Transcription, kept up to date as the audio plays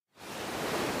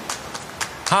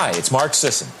Hi, it's Mark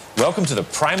Sisson. Welcome to the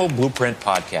Primal Blueprint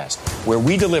Podcast, where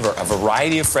we deliver a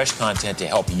variety of fresh content to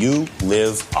help you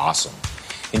live awesome.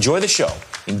 Enjoy the show.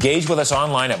 Engage with us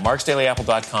online at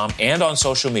marksdailyapple.com and on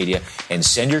social media, and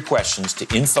send your questions to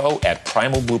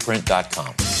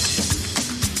info@primalblueprint.com.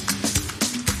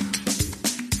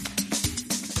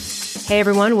 Hey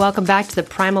everyone, welcome back to the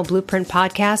Primal Blueprint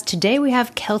Podcast. Today we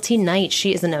have Keltie Knight.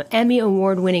 She is an Emmy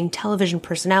Award-winning television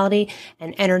personality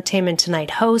and Entertainment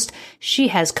Tonight host. She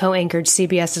has co-anchored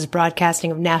CBS's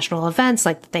broadcasting of national events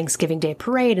like the Thanksgiving Day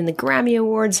Parade and the Grammy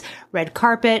Awards, Red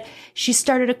Carpet. She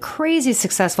started a crazy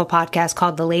successful podcast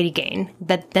called The Lady Gang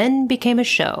that then became a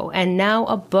show and now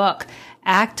a book.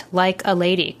 Act Like a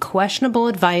Lady, questionable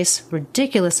advice,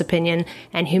 ridiculous opinion,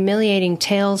 and humiliating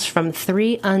tales from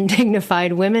three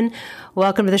undignified women.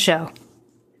 Welcome to the show.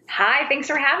 Hi, thanks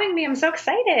for having me. I'm so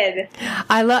excited.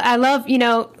 I love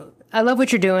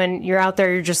what you're doing. You're out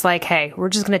there, you're just like, hey, we're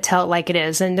just going to tell it like it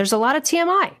is. And there's a lot of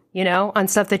TMI, on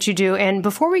stuff that you do. And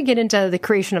before we get into the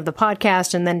creation of the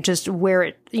podcast and then just where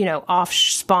it, off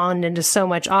spawned into so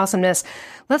much awesomeness,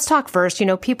 let's talk first.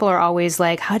 People are always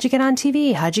like, how'd you get on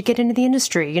TV? How'd you get into the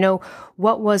industry?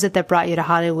 What was it that brought you to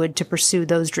Hollywood to pursue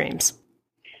those dreams?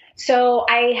 So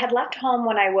I had left home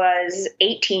when I was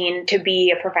 18 to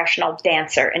be a professional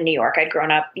dancer in New York. I'd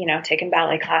grown up, taking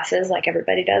ballet classes like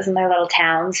everybody does in their little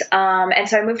towns. And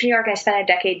so I moved to New York. I spent a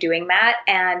decade doing that.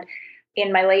 And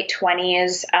in my late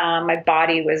 20s, my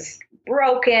body was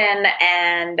broken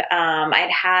and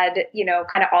I'd had,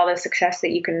 kind of all the success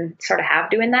that you can sort of have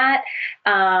doing that.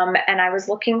 And I was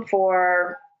looking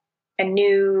for a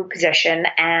new position,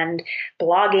 and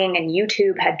blogging and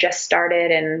YouTube had just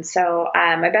started. And so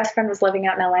my best friend was living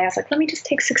out in LA. I was like, let me just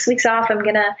take 6 weeks off. I'm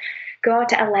going to go out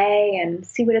to LA and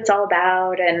see what it's all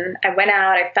about. And I went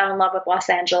out, I fell in love with Los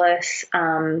Angeles.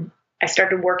 I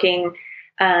started working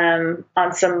on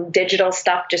some digital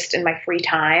stuff just in my free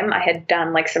time. I had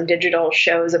done like some digital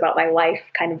shows about my life,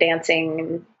 kind of dancing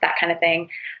and that kind of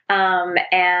thing.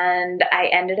 And I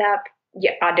ended up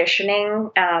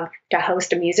auditioning to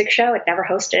host a music show. I'd never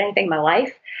hosted anything in my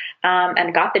life,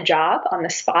 and got the job on the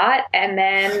spot. And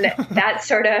then that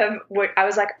sort of, I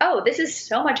was like, oh, this is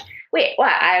so much. Wait,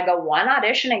 what? I go one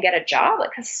audition and get a job? Like,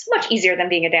 that's so much easier than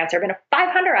being a dancer. I've been to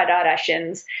 500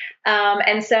 auditions.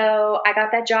 And so I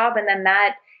got that job, and then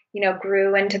that,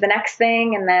 grew into the next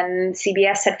thing. And then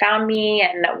CBS had found me,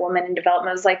 and a woman in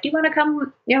development was like, do you want to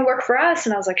come, work for us?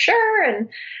 And I was like, sure. And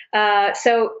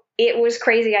so it was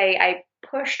crazy. I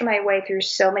pushed my way through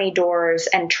so many doors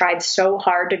and tried so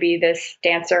hard to be this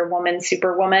dancer woman,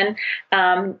 superwoman.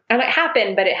 And it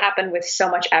happened, but it happened with so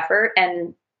much effort.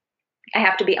 And I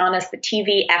have to be honest, the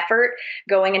TV effort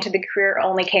going into the career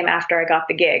only came after I got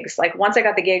the gigs. Like once I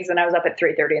got the gigs, then I was up at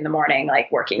 3:30 in the morning,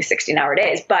 like working 16-hour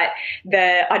days. But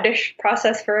the audition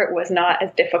process for it was not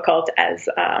as difficult as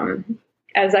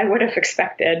I would have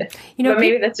expected. But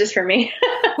maybe that's just for me.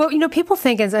 Well, people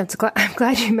think, I'm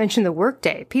glad you mentioned the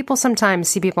workday. People sometimes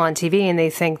see people on TV and they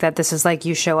think that this is like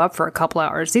you show up for a couple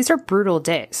hours. These are brutal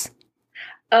days.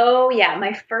 Oh, yeah.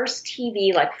 My first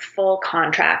TV, like full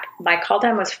contract, my call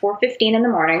time was 4:15 in the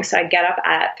morning. So I'd get up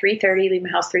at 3:30, leave my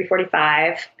house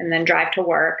 3:45, and then drive to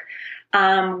work.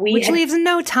 Which leaves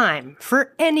no time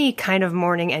for any kind of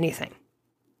morning anything.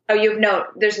 Oh,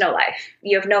 there's no life.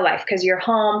 You have no life because you're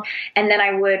home. And then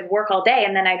I would work all day,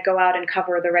 and then I'd go out and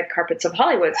cover the red carpets of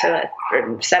Hollywood. So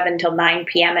from 7 till 9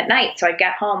 p.m. at night. So I'd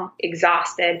get home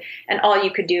exhausted, and all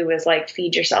you could do was like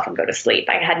feed yourself and go to sleep.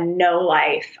 I had no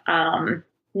life,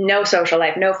 no social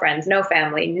life, no friends, no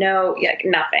family,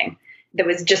 nothing. There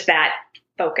was just that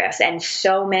focus. And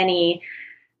so many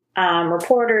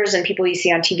reporters and people you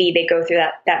see on TV, they go through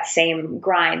that same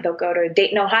grind. They'll go to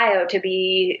Dayton, Ohio to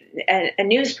be a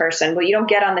news person. Well, you don't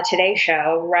get on the Today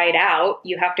Show right out.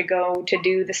 You have to go to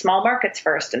do the small markets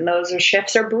first. And those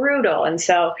shifts are brutal. And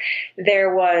so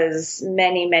there was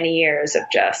many, many years of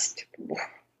just,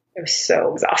 it was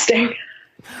so exhausting.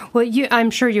 Well,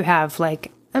 I'm sure you have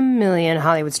like a million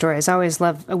Hollywood stories. I always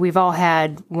love, we've all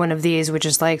had one of these, which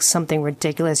is like something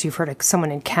ridiculous you've heard someone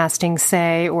in casting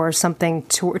say, or something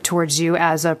towards you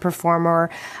as a performer.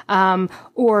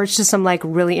 Or it's just some like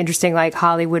really interesting, like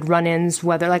Hollywood run-ins,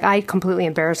 whether like I completely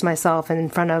embarrassed myself in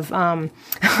front of,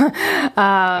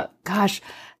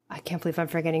 I can't believe I'm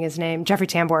forgetting his name, Jeffrey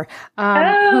Tambor,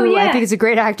 who I think is a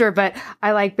great actor, but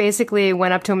I like basically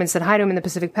went up to him and said hi to him in the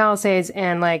Pacific Palisades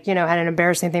and like, had an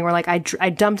embarrassing thing where like I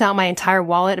dumped out my entire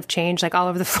wallet of change, like all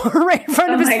over the floor right in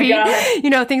front of his feet,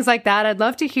 God. Things like that. I'd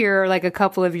love to hear like a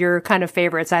couple of your kind of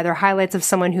favorites, either highlights of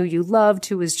someone who you loved,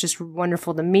 who was just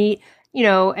wonderful to meet,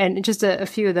 and just a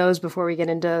few of those before we get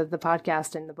into the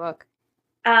podcast and the book.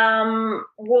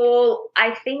 Well,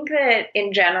 I think that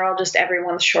in general, just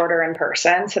everyone's shorter in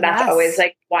person. So that's always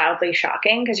like wildly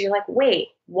shocking because you're like, wait,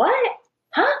 what?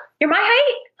 Huh? You're my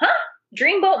height? Huh?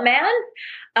 Dreamboat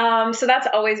man? So that's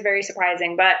always very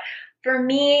surprising. But for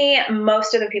me,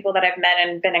 most of the people that I've met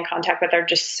and been in contact with are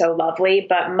just so lovely.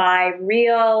 But my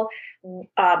real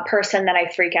person that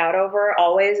I freak out over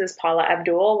always is Paula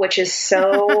Abdul, which is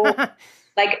so...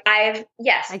 Like I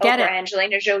get Oprah,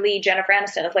 Angelina Jolie, Jennifer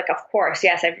Aniston. It's like, of course,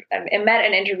 yes, I've met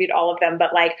and interviewed all of them.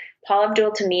 But like Paula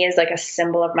Abdul to me is like a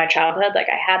symbol of my childhood. Like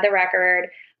I had the record,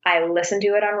 I listened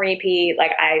to it on repeat.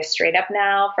 Like I straight up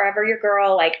now, forever your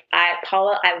girl. Like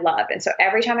Paula, I love. And so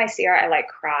every time I see her, I like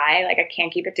cry. Like I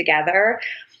can't keep it together.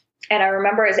 And I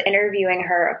remember I was interviewing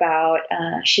her about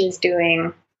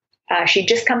she'd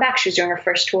just come back. She was doing her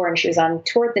first tour and she was on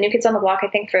tour with the New Kids on the Block, I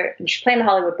think, and she played in the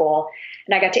Hollywood Bowl.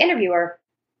 And I got to interview her.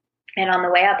 And on the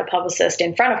way out, the publicist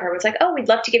in front of her was like, oh, we'd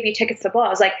love to give you tickets to the ball. I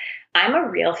was like, I'm a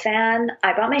real fan.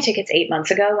 I bought my tickets 8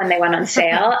 months ago when they went on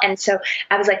sale. And so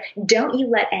I was like, don't you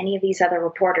let any of these other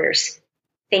reporters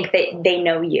think that they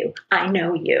know you. I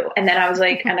know you. And then I was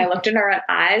like, and I looked in her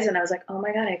eyes and I was like, oh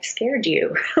my God, I've scared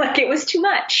you. Like it was too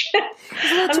much.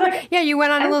 Yeah, you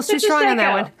went on a little too strong on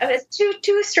that one. It was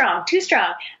too strong.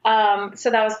 So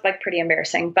that was like pretty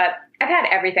embarrassing, but I've had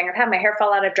everything. I've had my hair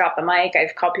fall out. I've dropped the mic.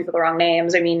 I've called people the wrong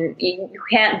names. I mean, you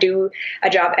can't do a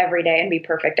job every day and be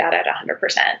perfect at it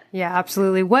 100%. Yeah,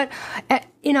 absolutely. What,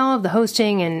 in all of the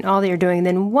hosting and all that you're doing,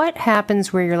 then what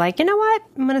happens where you're like, you know what?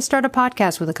 I'm going to start a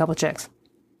podcast with a couple chicks.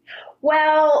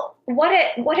 Well, what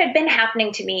had been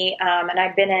happening to me, and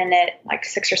I'd been in it like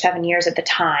 6 or 7 years at the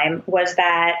time, was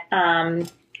that,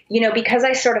 because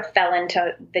I sort of fell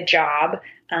into the job,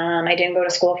 I didn't go to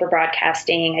school for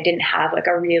broadcasting. I didn't have like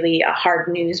a hard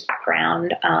news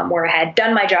background, where I had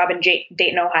done my job in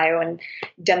Dayton, Ohio, and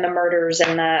done the murders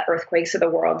and the earthquakes of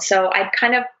the world. So I'd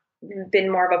kind of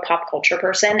been more of a pop culture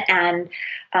person. And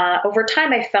over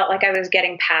time, I felt like I was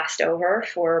getting passed over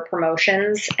for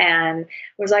promotions and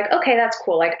was like, okay, that's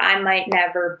cool. Like I might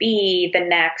never be the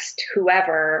next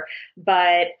whoever,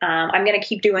 but I'm going to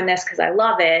keep doing this because I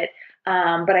love it.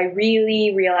 But I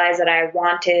really realized that I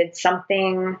wanted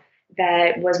something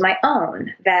that was my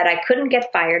own, that I couldn't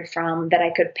get fired from, that I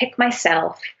could pick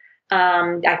myself.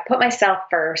 I put myself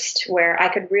first, where I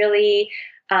could really,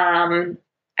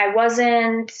 I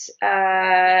wasn't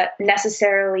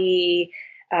necessarily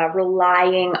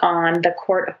relying on the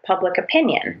court of public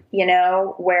opinion,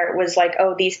 where it was like,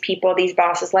 oh, these people, these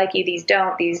bosses like you, these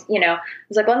don't, I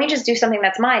was like, let me just do something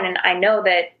that's mine. And I know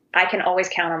that I can always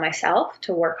count on myself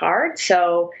to work hard.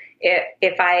 So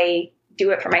if I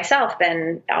do it for myself,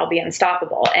 then I'll be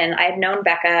unstoppable. And I've known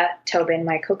Becca Tobin,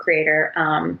 my co-creator,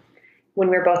 when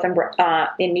we were both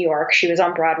in New York. She was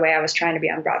on Broadway. I was trying to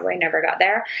be on Broadway, never got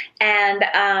there. And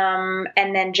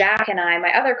then Jack and I,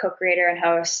 my other co-creator and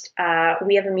host,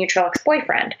 we have a mutual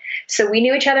ex-boyfriend. So we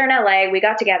knew each other in LA. We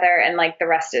got together, and like the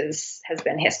rest has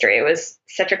been history. It was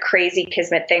such a crazy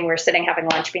kismet thing. We're sitting having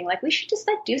lunch, being like, we should just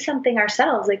like do something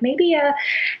ourselves. Like maybe and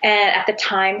at the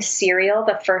time, Serial,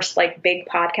 the first like big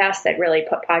podcast that really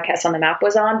put podcasts on the map,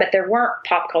 was on, but there weren't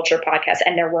pop culture podcasts,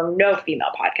 and there were no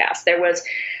female podcasts. There was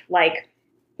like,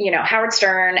 Howard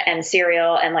Stern and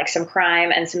Serial and like some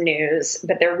crime and some news,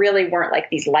 but there really weren't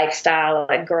like these lifestyle,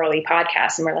 like girly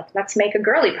podcasts. And we're like, let's make a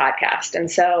girly podcast.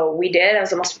 And so we did. It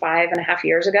was almost 5.5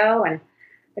 years ago. And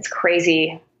it's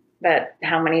crazy that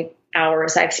how many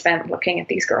hours I've spent looking at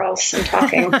these girls and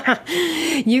talking.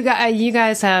 You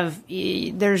guys have,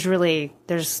 there's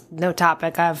no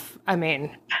topic.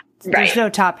 There's no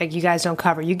topic you guys don't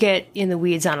cover. You get in the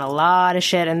weeds on a lot of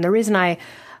shit. And the reason I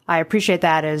appreciate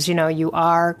that is, you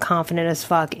are confident as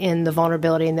fuck in the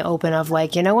vulnerability and the open of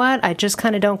like, you know what? I just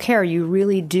kind of don't care. You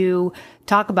really do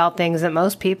talk about things that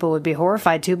most people would be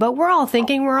horrified to, but we're all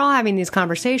having these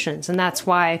conversations. And that's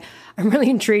why I'm really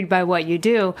intrigued by what you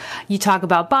do. You talk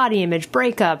about body image,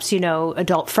 breakups,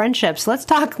 adult friendships. Let's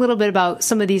talk a little bit about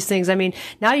some of these things. I mean,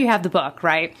 now you have the book,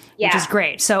 right? Yeah. Which is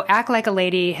great. So Act Like a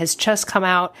Lady has just come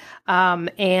out.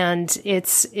 And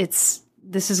this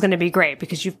is going to be great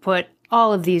because you've put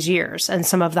all of these years and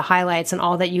some of the highlights and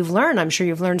all that you've learned. I'm sure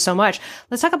you've learned so much.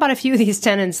 Let's talk about a few of these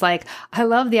tenets. Like, I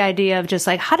love the idea of just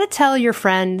like how to tell your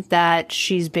friend that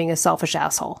she's being a selfish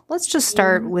asshole. Let's just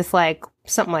start with like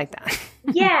something like that.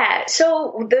 Yeah.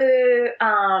 So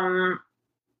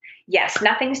yes,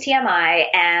 nothing's TMI.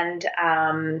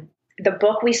 And, the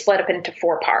book we split up into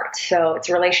 4 parts. So it's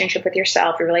relationship with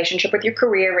yourself, your relationship with your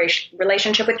career,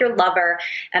 relationship with your lover,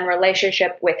 and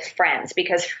relationship with friends,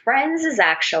 because friends is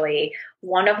actually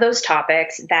one of those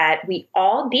topics that we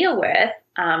all deal with,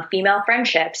 female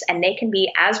friendships, and they can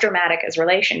be as dramatic as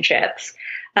relationships.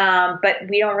 But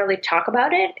we don't really talk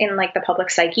about it in like the public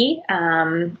psyche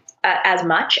as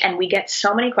much. And we get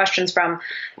so many questions from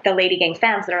the Lady Gang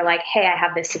fans that are like, hey, I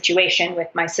have this situation with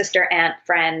my sister, aunt,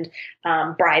 friend,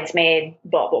 bridesmaid,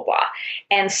 blah, blah, blah.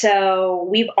 And so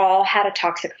we've all had a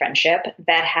toxic friendship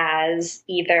that has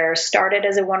either started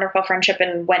as a wonderful friendship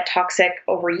and went toxic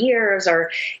over years,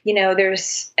 or,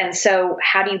 and so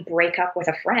how do you break up with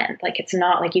a friend? Like, it's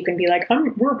not like you can be like,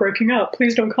 we're breaking up,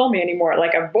 please don't call me anymore,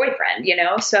 like a boyfriend,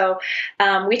 So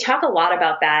we talk a lot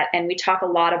about that, and we talk a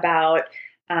lot about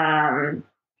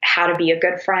how to be a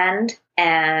good friend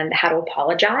and how to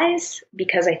apologize,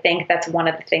 because I think that's one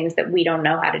of the things that we don't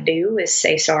know how to do is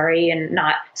say sorry, and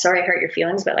not sorry I hurt your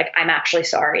feelings, but like, I'm actually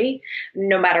sorry,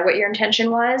 no matter what your intention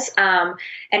was.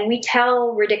 And we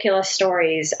tell ridiculous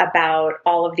stories about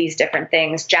all of these different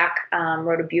things. Jack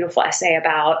wrote a beautiful essay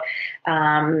about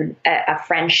a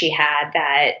friend she had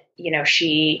that,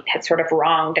 she had sort of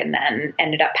wronged and then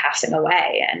ended up passing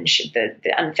away, and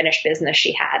the unfinished business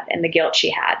she had and the guilt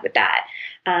she had with that.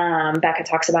 Becca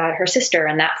talks about her sister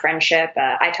and that friendship.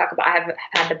 I have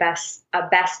had a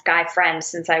best guy friend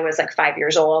since I was like 5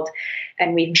 years old,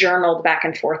 and we've journaled back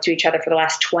and forth to each other for the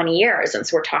last 20 years. And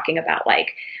so we're talking about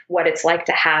like what it's like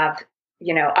to have,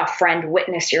 a friend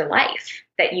witness your life,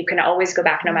 that you can always go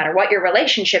back, no matter what your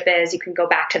relationship is, you can go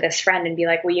back to this friend and be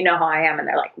like, well, you know how I am. And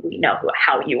they're like, we know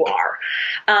how you are.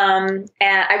 And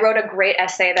I wrote a great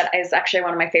essay that is actually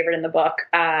one of my favorite in the book,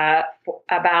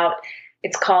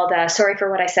 it's called Sorry for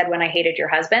What I Said When I Hated Your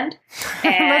Husband.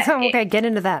 Okay, get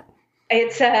into that.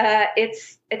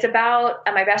 It's about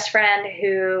my best friend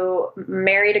who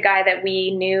married a guy that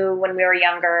we knew when we were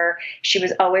younger. She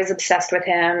was always obsessed with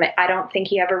him. I don't think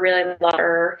he ever really loved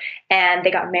her. And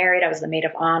they got married. I was the maid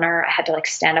of honor. I had to like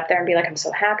stand up there and be like, I'm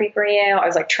so happy for you. I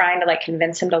was like trying to like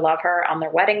convince him to love her on their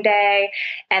wedding day.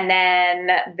 And then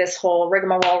this whole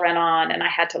rigmarole ran on, and I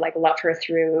had to like love her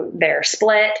through their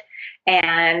split.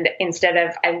 And instead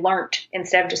of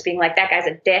just being like, that guy's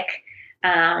a dick,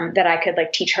 that I could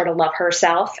like teach her to love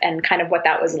herself and kind of what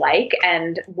that was like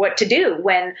and what to do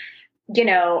when,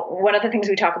 one of the things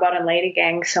we talk about in Lady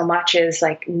Gang so much is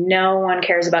like, no one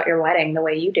cares about your wedding the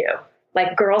way you do.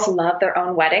 Like, girls love their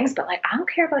own weddings, but like, I don't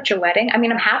care about your wedding. I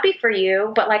mean, I'm happy for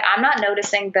you, but like, I'm not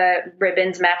noticing the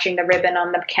ribbons matching the ribbon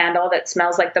on the candle that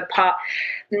smells like the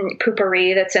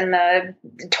poopery that's in the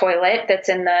toilet, that's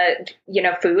in the,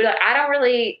 food. Like,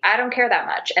 I don't care that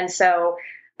much. And so,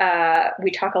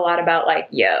 we talk a lot about like,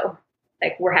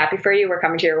 like, we're happy for you, we're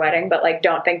coming to your wedding, but like,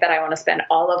 don't think that I want to spend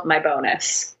all of my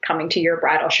bonus coming to your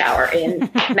bridal shower in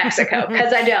Mexico,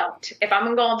 because I don't. If I'm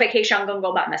gonna go on vacation, I'm gonna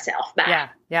go by myself. Bye.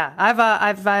 Yeah.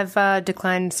 I've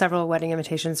declined several wedding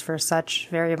invitations for such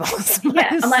variables.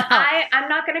 Yeah, I'm like, I'm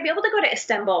not going to be able to go to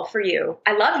Istanbul for you.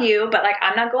 I love you, but like,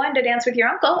 I'm not going to dance with your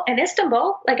uncle in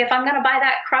Istanbul. Like, if I'm going to buy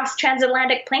that cross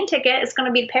transatlantic plane ticket, it's going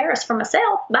to be to Paris for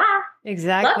myself. Bye.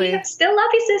 Exactly. Love you. Still love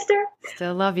you, sister.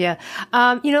 Still love you.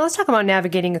 Let's talk about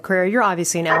navigating a career. You're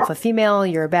obviously an alpha female.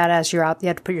 You're a badass. You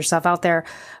have to put yourself out there.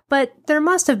 But there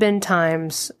must have been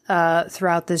times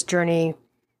throughout this journey.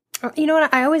 You know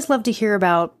what? I always love to hear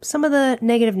about some of the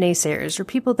negative naysayers or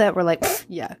people that were like,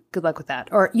 yeah, good luck with that.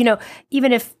 Or,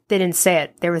 even if they didn't say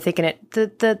it, they were thinking it.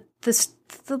 The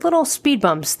little speed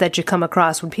bumps that you come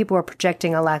across when people are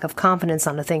projecting a lack of confidence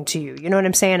on a thing to you. You know what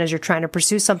I'm saying? As you're trying to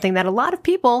pursue something that a lot of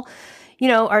people,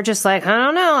 are just like, I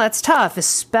don't know, that's tough,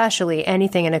 especially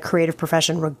anything in a creative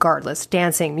profession, regardless,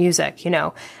 dancing, music,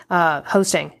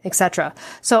 hosting, etc.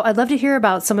 So I'd love to hear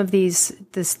about some of these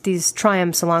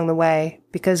triumphs along the way,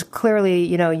 because clearly,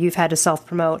 you've had to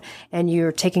self-promote and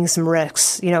you're taking some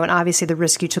risks, and obviously the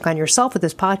risk you took on yourself with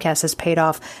this podcast has paid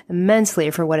off immensely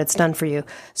for what it's done for you.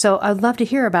 So I'd love to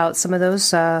hear about some of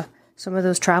those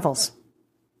travels.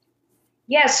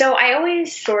 Yeah. So I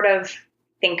always sort of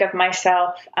think of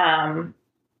myself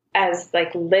as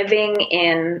like living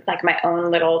in like my own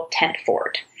little tent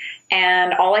fort,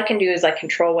 and all I can do is like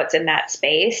control what's in that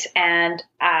space. And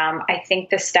I think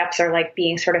the steps are like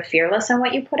being sort of fearless on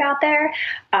what you put out there.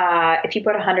 If you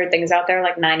put 100 things out there,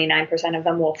 like 99% of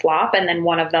them will flop, and then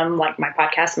one of them, like my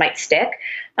podcast, might stick.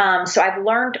 So I've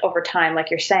learned over time,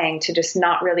 like you're saying, to just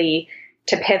not really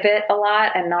to pivot a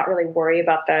lot and not really worry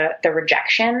about the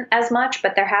rejection as much.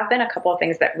 But there have been a couple of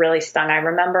things that really stung. I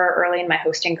remember early in my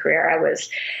hosting career,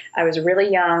 I was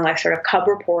really young, like sort of cub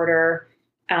reporter.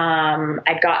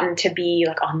 I'd gotten to be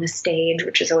like on the stage,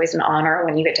 which is always an honor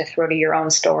when you get to throw to your own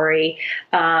story.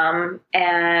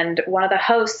 And one of the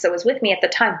hosts that was with me at the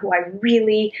time, who I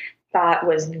really thought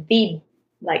was the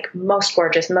like most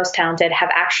gorgeous, most talented,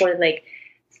 have actually like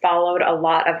followed a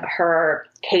lot of her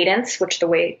cadence, which the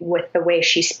way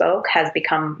she spoke has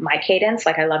become my cadence.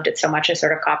 Like I loved it so much, I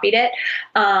sort of copied it.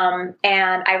 And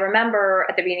I remember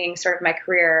at the beginning sort of my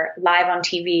career live on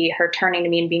TV, her turning to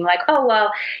me and being like, oh,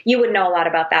 well, you would know a lot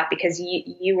about that because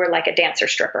you were like a dancer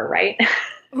stripper, right?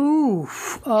 Ooh.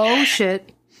 Oh,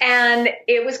 shit. And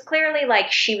it was clearly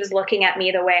like she was looking at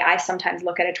me the way I sometimes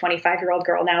look at a 25-year-old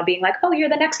girl now, being like, oh, you're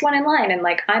the next one in line. And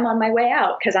like, I'm on my way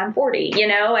out because I'm 40, you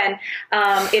know? And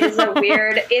it is a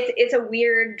weird, it's a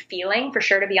weird feeling for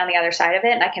sure to be on the other side of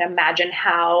it. And I can imagine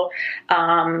how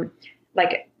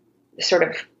like sort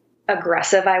of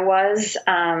aggressive I was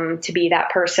to be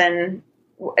that person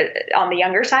on the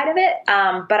younger side of it.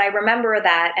 But I remember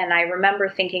that. And I remember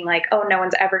thinking like, oh, no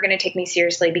one's ever going to take me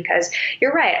seriously because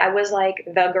you're right. I was like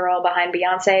the girl behind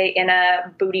Beyonce in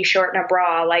a booty short and a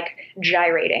bra, like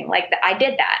gyrating. Like I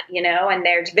did that, you know, and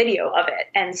there's video of it.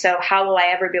 And so how will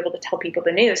I ever be able to tell people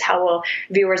the news? How will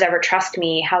viewers ever trust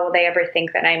me? How will they ever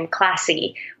think that I'm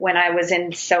classy when I was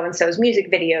in so-and-so's music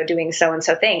video doing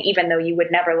so-and-so thing, even though you would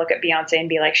never look at Beyonce and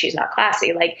be like, she's not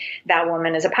classy. Like that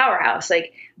woman is a powerhouse.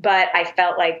 Like, but I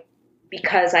felt like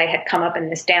because I had come up in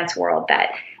this dance world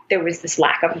that there was this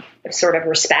lack of sort of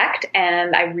respect.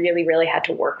 And I really, really had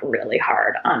to work really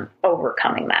hard on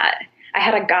overcoming that. I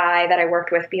had a guy that I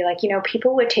worked with be like, you know,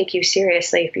 people would take you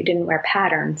seriously if you didn't wear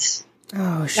patterns.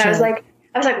 Oh, shit. I was like,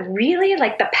 really?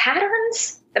 Like the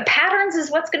patterns? The patterns is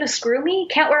what's going to screw me?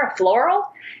 Can't wear a floral?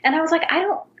 And I was like, I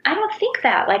don't think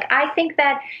that. Like, I think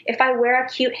that if I wear a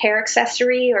cute hair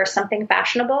accessory or something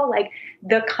fashionable, like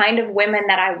the kind of women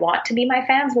that I want to be my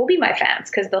fans will be my fans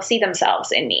because they'll see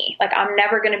themselves in me. Like, I'm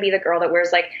never going to be the girl that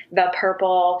wears like the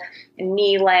purple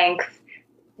knee length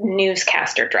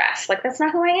newscaster dress. Like, that's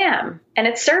not who I am. And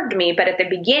it served me. But at the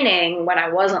beginning, when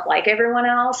I wasn't like everyone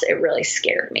else, it really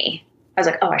scared me. I was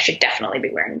like, oh, I should definitely be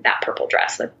wearing that purple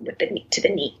dress with the knee to the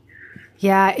knee.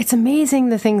 Yeah, it's amazing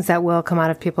the things that will come out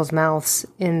of people's mouths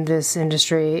in this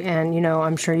industry. And, you know,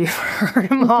 I'm sure you've heard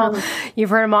them all.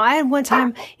 You've heard them all. I had one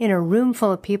time in a room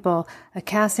full of people, a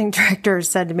casting director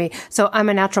said to me, so I'm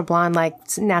a natural blonde, like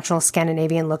natural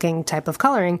Scandinavian looking type of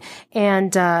coloring.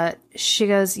 And she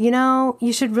goes, you know,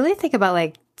 you should really think about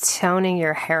like toning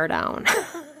your hair down.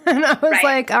 And I was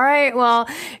like, all right, well,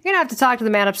 you're going to have to talk to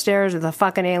the man upstairs or the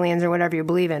fucking aliens or whatever you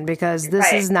believe in, because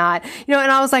this is not, you know,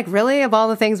 and I was like, really, of all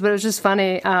the things, but it was just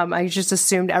funny. I just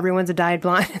assumed everyone's a dyed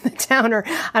blonde in the town, or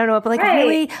I don't know, but like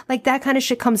really, like that kind of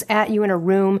shit comes at you in a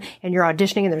room and you're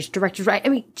auditioning and there's directors, right? I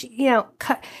mean, you know,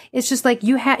 it's just like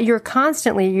you're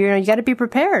constantly, you know, you got to be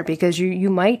prepared because you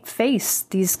might face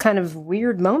these kind of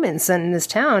weird moments in this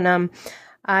town.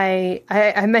 I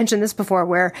mentioned this before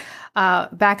where,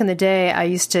 back in the day, I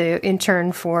used to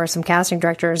intern for some casting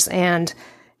directors and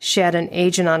she had an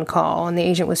agent on call and the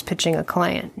agent was pitching a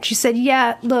client. She said,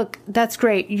 yeah, look, that's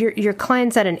great. Your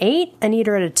client's at an 8, I need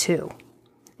her at a 2.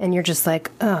 And you're just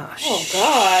like, oh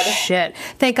God, shit.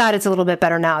 Thank God it's a little bit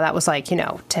better now. That was like, you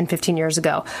know, 10, 15 years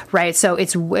ago. Right. So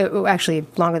it's actually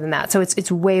longer than that. So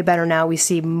it's way better now. We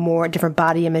see more different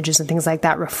body images and things like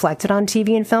that reflected on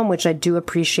TV and film, which I do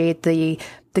appreciate the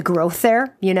growth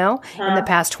there, you know, in the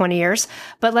past 20 years.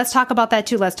 But let's talk about that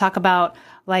too. Let's talk about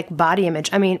like body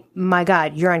image. I mean, my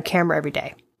God, you're on camera every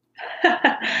day.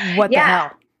 What the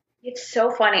hell? It's so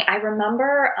funny. I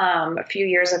remember a few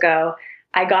years ago,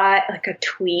 I got like a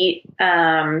tweet,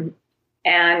 and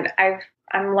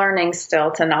I'm learning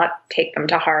still to not take them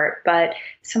to heart, but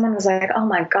someone was like, oh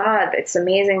my God, it's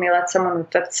amazing they let someone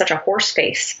with such a horse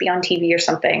face be on TV or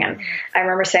something. And I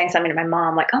remember saying something to my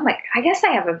mom, like, oh my, I guess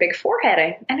I have a big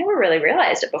forehead. I never really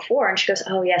realized it before. And she goes,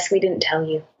 oh yes, we didn't tell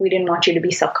you. We didn't want you to be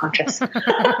self-conscious. And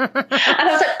I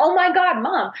was like, oh my God,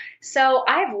 Mom. So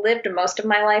I've lived most of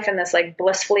my life in this like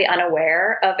blissfully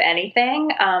unaware of anything.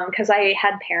 Cause I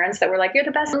had parents that were like, you're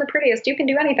the best and the prettiest. You can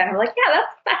do anything. I'm like, yeah,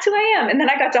 that's who I am. And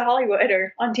then I got to Hollywood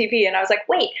or on TV and I was like,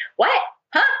 wait, what?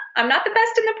 Huh? I'm not the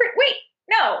best and the pretty. Wait,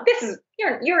 no, this is,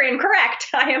 you're incorrect.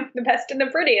 I am the best and the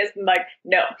prettiest. And like,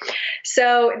 no.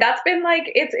 So that's been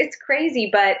like, it's crazy.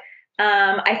 But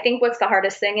I think what's the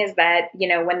hardest thing is that, you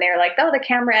know, when they're like, oh, the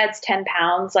camera adds 10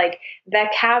 pounds, like the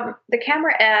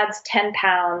camera adds 10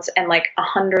 pounds and like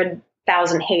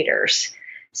 100,000 haters.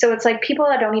 So it's like people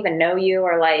that don't even know you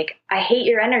are like, I hate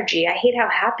your energy. I hate how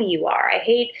happy you are. I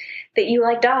hate that you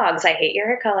like dogs. I hate your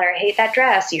hair color. I hate that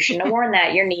dress. You shouldn't have worn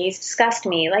that. Your knees disgust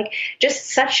me. Like just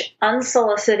such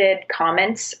unsolicited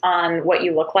comments on what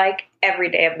you look like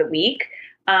every day of the week.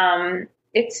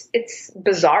 It's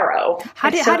bizarro. How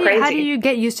do you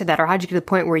get used to that? Or how did you get to the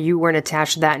point where you weren't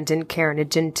attached to that and didn't care and it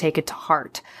didn't take it to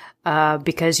heart?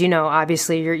 because,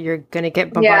 obviously you're going to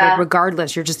get bombarded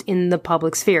regardless. You're just in the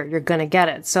public sphere. You're going to get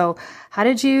it. So how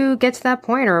did you get to that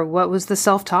point, or what was the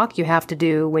self-talk you have to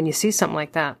do when you see something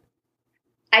like that?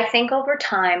 I think over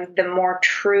time, the more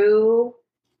true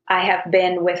I have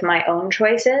been with my own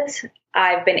choices,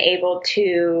 I've been able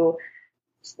to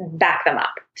back them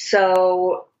up.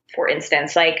 So, for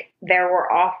instance, like there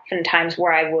were often times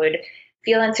where I would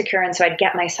feel insecure, and so I'd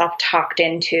get myself talked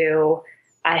into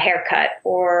a haircut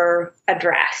or a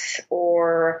dress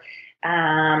or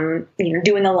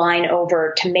doing a line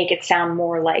over to make it sound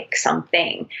more like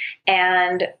something.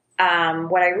 And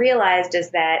what I realized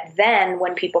is that then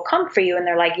when people come for you and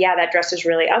they're like, yeah, that dress is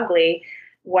really ugly,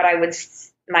 what I would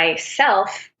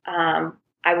myself,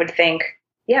 I would think,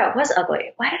 yeah, it was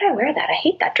ugly. Why did I wear that? I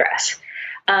hate that dress.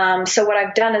 So what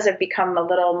I've done is I've become a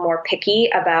little more picky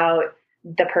about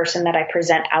the person that I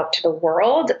present out to the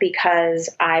world, because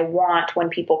I want, when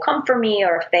people come for me,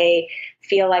 or if they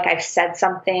feel like I've said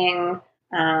something,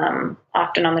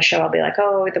 often on the show, I'll be like,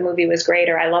 oh, the movie was great,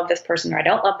 or I love this person, or I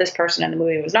don't love this person, and the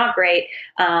movie was not great.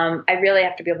 I really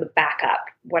have to be able to back up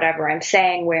whatever I'm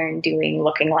saying, wearing, doing,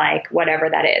 looking like, whatever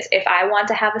that is. If I want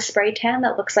to have a spray tan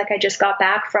that looks like I just got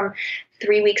back from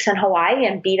 3 weeks in Hawaii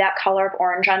and be that color of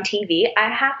orange on TV,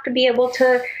 I have to be able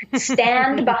to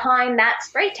stand behind that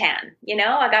spray tan.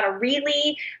 I got to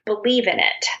really believe in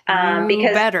it,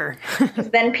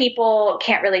 because then people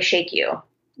can't really shake you,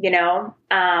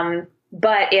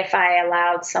 but if I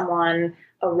allowed someone,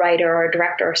 a writer or a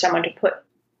director or someone, to put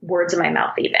words in my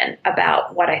mouth even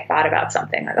about what I thought about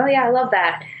something, like, oh yeah, I love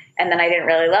that, and then I didn't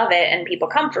really love it, and people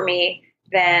come for me,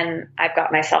 then I've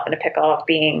got myself in a pickle of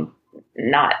being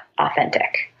not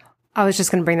authentic. I was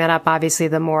just going to bring that up. Obviously,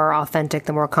 the more authentic,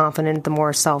 the more confident, the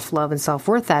more self-love and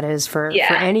self-worth that is for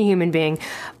any human being.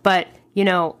 But,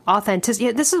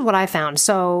 authenticity, this is what I found.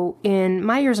 So in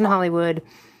my years in Hollywood,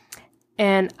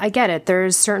 and I get it,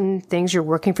 there's certain things, you're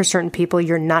working for certain people,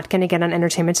 you're not going to get on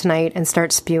Entertainment Tonight and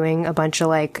start spewing a bunch of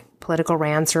political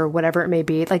rants or whatever it may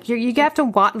be. You have to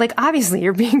watch, obviously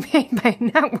you're being paid by a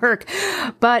network.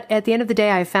 But at the end of the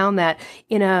day, I found that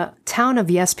in a town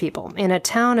of yes people, in a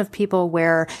town of people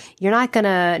where you're not going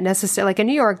to necessarily, in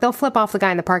New York, they'll flip off the guy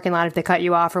in the parking lot if they cut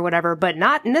you off or whatever, but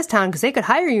not in this town, because they could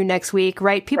hire you next week,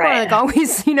 right? People are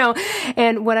always,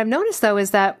 and what I've noticed though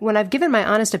is that when I've given my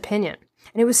honest opinion,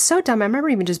 and it was so dumb. I remember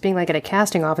even just being at a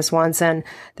casting office once, and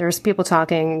there was people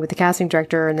talking with the casting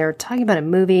director, and they were talking about a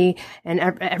movie, and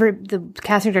the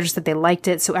casting director said they liked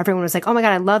it, so everyone was like, "Oh my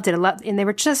god, I loved it!" And they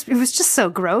were it was just so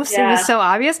gross. Yeah. It was so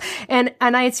obvious, and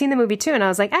I had seen the movie too, and I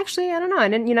was like, actually, I don't know,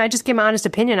 and I just gave my honest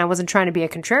opinion. I wasn't trying to be a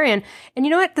contrarian, and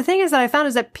you know what? The thing is that I found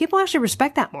is that people actually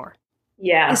respect that more.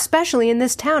 Yeah, especially in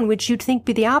this town, which you'd think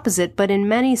be the opposite, but in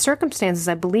many circumstances,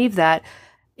 I believe that.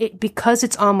 Because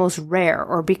it's almost rare,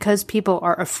 or because people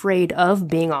are afraid of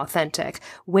being authentic.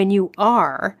 When you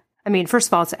are, first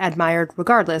of all, it's admired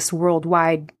regardless,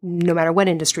 worldwide, no matter what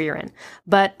industry you're in.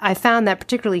 But I found that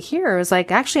particularly here is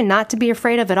actually not to be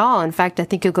afraid of at all. In fact, I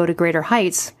think you'll go to greater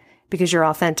heights because you're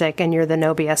authentic and you're the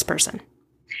no BS person.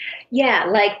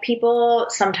 Yeah, people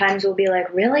sometimes will be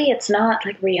like, really? It's not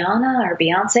Rihanna or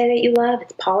Beyonce that you love?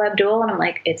 It's Paula Abdul? And I'm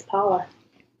like, it's Paula.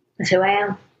 That's who I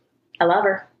am. I love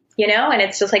her. And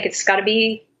it's just it's got to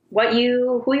be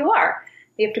who you are.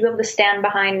 You have to be able to stand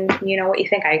behind, what you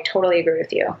think. I totally agree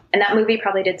with you. And that movie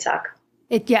probably did suck.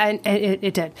 It did.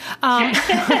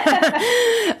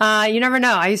 You never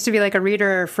know. I used to be a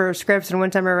reader for scripts, and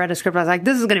one time I read a script, I was like,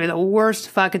 this is going to be the worst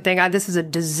fucking thing. This is a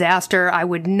disaster. I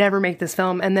would never make this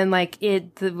film. And then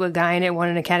the guy in it won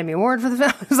an Academy Award for the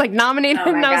film. It was nominated,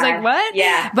 and I was like, what?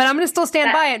 Yeah. But I'm going to still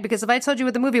stand by it, because if I told you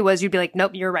what the movie was, you'd be like,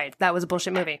 nope, you're right. That was a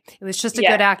bullshit movie. It was just a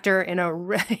good actor in a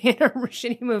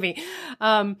shitty movie.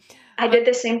 I did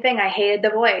the same thing. I hated The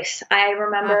Voice. I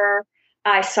remember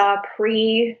I saw a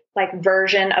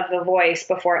version of The Voice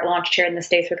before it launched here in the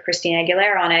States with Christina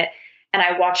Aguilera on it. And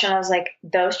I watched it and I was like,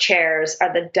 those chairs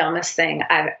are the dumbest thing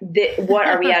what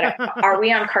are we at? Are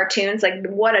we on cartoons?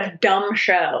 What a dumb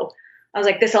show. I was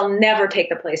like, this will never take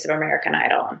the place of American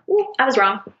Idol. Ooh, I was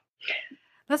wrong.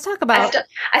 Let's talk about...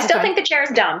 I still think the chair is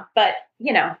dumb, but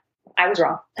I was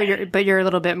wrong. But you're a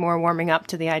little bit more warming up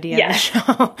to the idea of the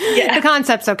show. Yeah. The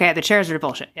concept's okay. The chairs are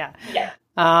bullshit. Yeah. Yeah.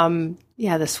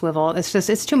 The swivel.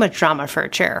 It's too much drama for a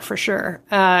chair, for sure.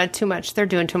 Too much. They're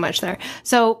doing too much there.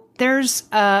 So there's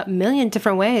a million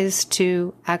different ways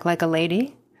to act like a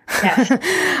lady. Yes.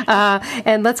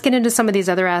 And let's get into some of these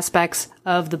other aspects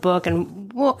of the book.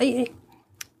 And what are you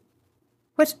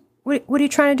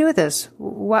trying to do with this?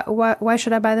 Why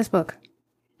should I buy this book?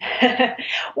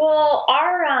 Well,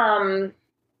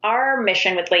 our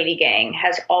mission with Lady Gang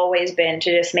has always been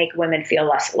to just make women feel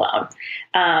less alone.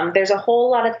 There's a whole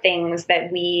lot of things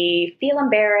that we feel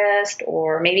embarrassed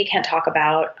or maybe can't talk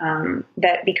about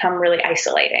that become really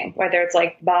isolating, whether it's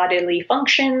like bodily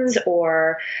functions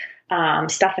or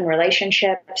stuff in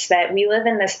relationships. That we live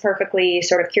in this perfectly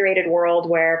sort of curated world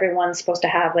where everyone's supposed to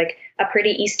have like a pretty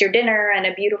Easter dinner and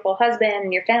a beautiful husband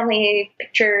and your family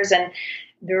pictures, and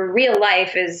the real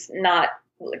life is not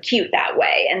cute that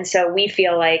way. And so we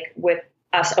feel like with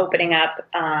us opening up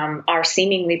our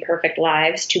seemingly perfect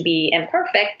lives to be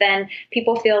imperfect, then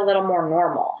people feel a little more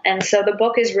normal. And so the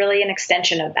book is really an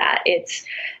extension of that.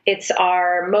 It's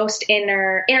our most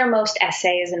innermost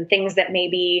essays and things that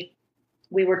maybe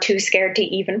we were too scared to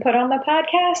even put on the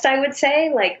podcast, I would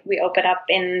say. Like, we open up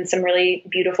in some really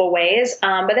beautiful ways.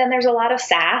 But then there's a lot of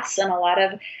sass and a lot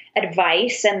of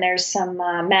advice, and there's some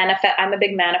I'm a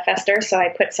big manifester, so I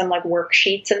put some like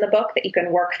worksheets in the book that you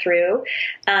can work through.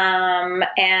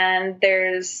 And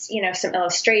there's, some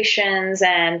illustrations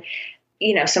and,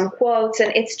 some quotes,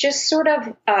 and it's just sort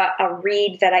of a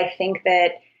read that I think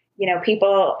that,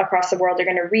 people across the world are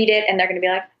going to read it and they're going to be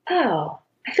like, oh,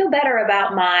 I feel better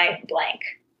about my blank,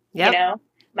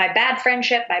 my bad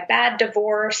friendship, my bad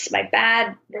divorce, my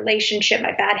bad relationship,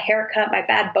 my bad haircut, my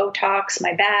bad Botox,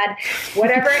 my bad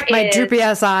whatever it is. My droopy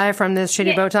ass eye from this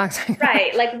shitty Botox.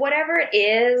 Right. Like whatever it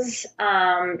is,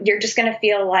 you're just going to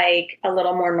feel like a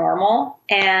little more normal.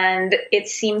 And it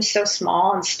seems so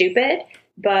small and stupid,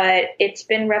 but it's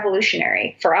been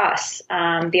revolutionary for us.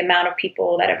 The amount of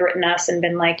people that have written us and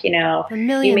been like, you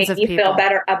make me feel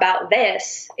better about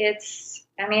this.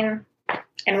 And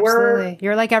Absolutely.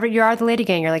 You are the Lady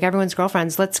Gang. You're like everyone's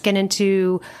girlfriends. Let's get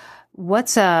into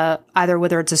what's either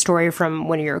whether it's a story from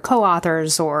one of your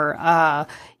co-authors or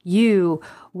give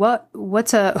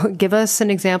us an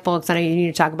example, because I know you need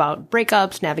to talk about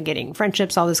breakups, navigating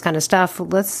friendships, all this kind of stuff.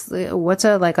 What's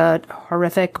a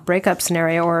horrific breakup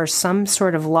scenario or some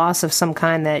sort of loss of some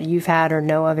kind that you've had or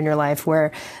know of in your life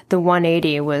where the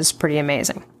 180 was pretty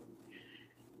amazing?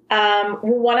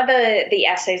 One of the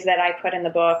essays that I put in the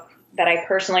book that I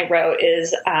personally wrote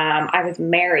is I was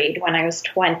married when I was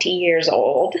 20 years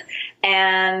old,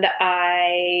 and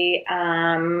I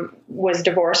was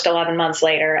divorced 11 months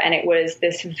later. And it was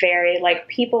this very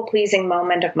people-pleasing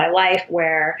moment of my life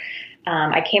where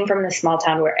I came from this small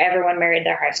town where everyone married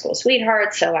their high school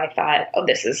sweethearts. So I thought, oh,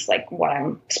 this is what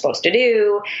I'm supposed to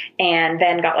do. And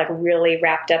then got really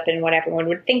wrapped up in what everyone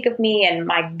would think of me. And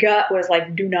my gut was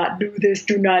like, do not do this,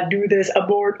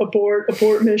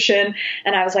 abort mission.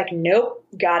 And I was like, nope,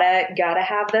 gotta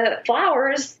have the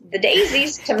flowers, the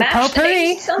daisies to match the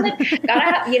daisies. Something gotta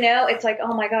have, it's like,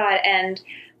 oh my God. And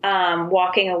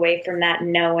walking away from that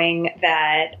knowing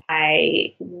that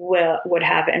I would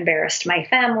have embarrassed my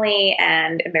family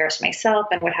and embarrassed myself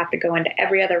and would have to go into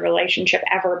every other relationship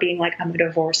ever being like, I'm a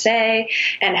divorcee,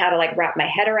 and how to wrap my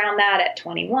head around that at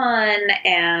 21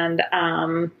 and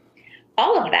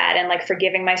all of that, and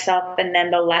forgiving myself. And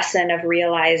then the lesson of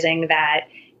realizing that,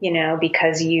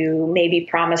 because you maybe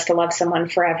promised to love someone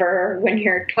forever when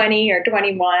you're 20 or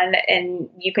 21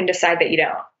 and you can decide that you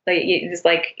don't.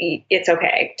 It's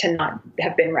okay to not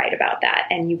have been right about that.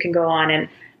 And you can go on and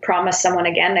promise someone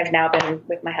again. I've now been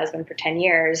with my husband for 10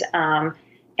 years, and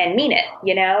mean it,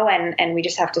 and we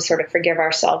just have to sort of forgive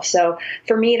ourselves. So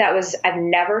for me, I've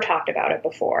never talked about it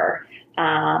before.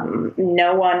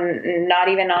 No one, not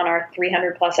even on our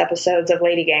 300 plus episodes of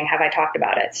Lady Gang have I talked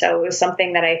about it. So it was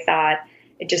something that I thought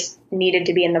it just needed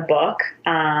to be in the book.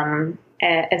 And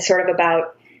sort of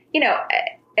about,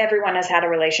 everyone has had a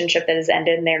relationship that has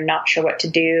ended and they're not sure what to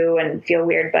do and feel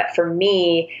weird. But for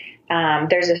me,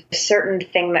 there's a certain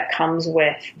thing that comes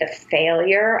with the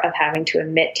failure of having to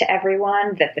admit to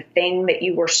everyone that the thing that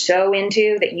you were so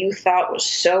into, that you thought was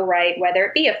so right, whether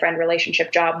it be a friend,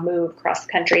 relationship, job, move, cross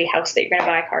the country, house that you're going to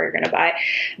buy, car you're going to buy,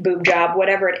 boob job,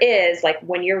 whatever it is,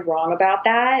 when you're wrong about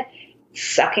that,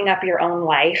 sucking up your own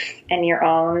life and your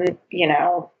own,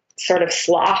 sort of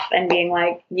sloth and being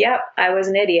like, yep, I was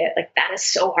an idiot. That is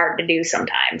so hard to do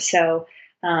sometimes. So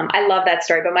I love that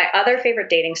story. But my other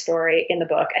favorite dating story in the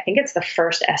book, I think it's the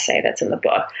first essay that's in the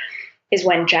book, is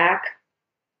when Jack,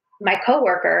 my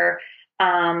coworker,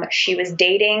 she was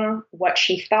dating what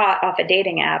she thought off a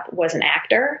dating app was an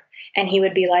actor. And he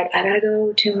would be like, I gotta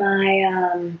go to my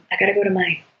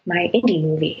indie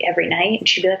movie every night. And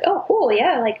she'd be like, oh, cool.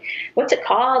 Yeah. What's it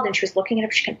called? And she was looking it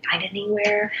up. She couldn't find it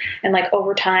anywhere. And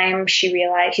over time she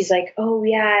realized, he's like, oh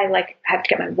yeah, I have to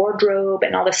get my wardrobe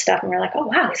and all this stuff. And we're like, oh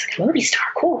wow, he's a movie star.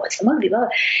 Cool. What's the movie? Blah.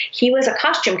 He was a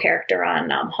costume character on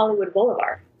Hollywood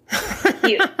Boulevard.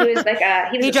 He was like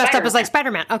he dressed up as like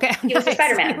Spider-Man. Okay. He was a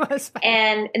Spider-Man.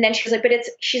 And then she was like,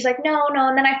 she's like, no.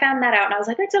 And then I found that out and I was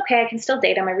like, it's okay. I can still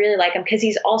date him. I really like him because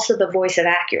he's also the voice of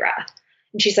Acura.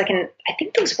 And she's like, and I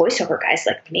think those voiceover guys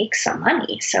like make some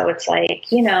money. So it's like,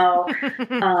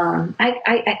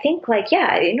 I think like,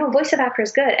 yeah, voice of Acura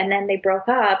is good. And then they broke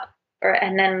up.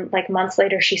 And then like months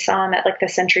later, she saw him at like the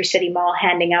Century City Mall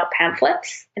handing out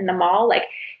pamphlets in the mall. Like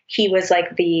he was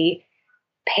like the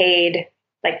paid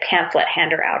like pamphlet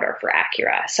hander outer for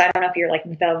Acura. So I don't know if you're like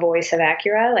the voice of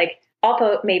Acura, like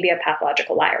also maybe a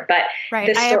pathological liar, but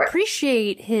right. I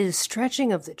appreciate his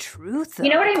stretching of the truth. Though.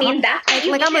 You know what I mean? That's what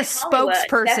you like need I'm a in Hollywood.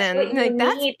 spokesperson. That's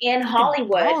what you need in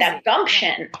Hollywood. Ballsy. That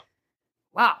gumption.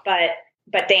 Wow.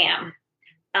 But damn.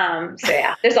 So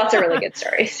yeah, there's lots of really good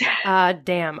stories.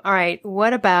 Damn. All right.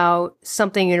 What about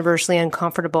something universally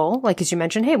uncomfortable? Like, as you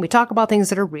mentioned, hey, we talk about things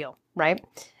that are real, right?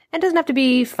 It doesn't have to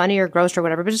be funny or gross or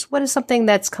whatever, but just what is something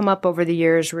that's come up over the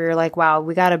years where you're like, wow,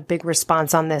 we got a big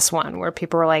response on this one, where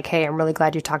people were like, hey, I'm really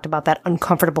glad you talked about that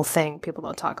uncomfortable thing people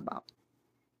don't talk about.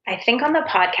 I think on the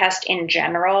podcast in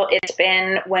general, it's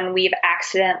been when we've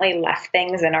accidentally left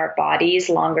things in our bodies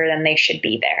longer than they should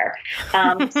be there.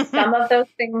 Some of those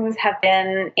things have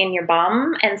been in your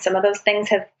bum and some of those things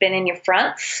have been in your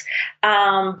fronts.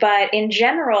 But in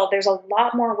general, there's a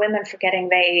lot more women forgetting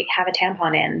they have a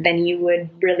tampon in than you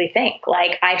would really think.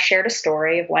 Like I shared a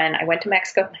story of when I went to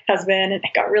Mexico with my husband and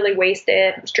I got really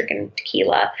wasted. I was drinking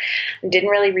tequila and didn't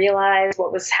really realize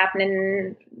what was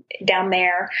happening down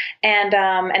there. And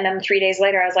then 3 days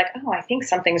later, I was like, oh, I think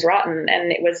something's rotten.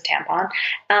 And it was a tampon,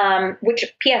 which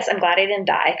P.S. I'm glad I didn't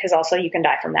die because also you can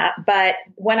die from that. But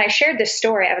when I shared this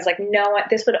story, I was like, no,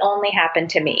 this would only happen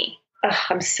to me. Ugh,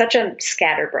 I'm such a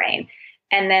scatterbrain.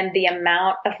 And then the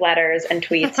amount of letters and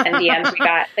tweets and DMs we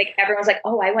got, like everyone's like,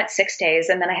 oh, I went 6 days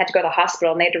and then I had to go to the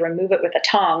hospital and they had to remove it with a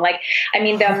tongue. Like, I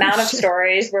mean, the amount of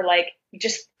stories were like,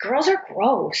 just girls are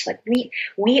gross. Like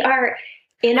we are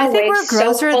in a way, I think we're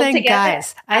grosser than together.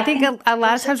 Guys. I think a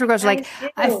lot of times we're grosser. Like,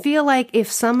 I feel like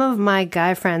if some of my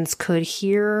guy friends could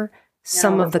hear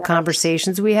some of the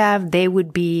conversations we have, they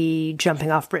would be jumping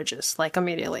off bridges, like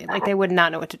immediately. Like they would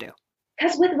not know what to do.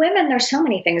 Because with women, there's so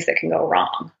many things that can go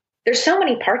wrong. There's so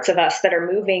many parts of us that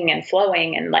are moving and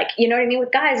flowing and like, you know what I mean?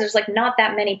 With guys, there's like not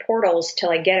that many portals to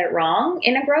like get it wrong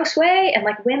in a gross way. And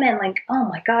like women, like, oh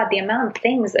my God, the amount of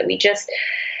things that we just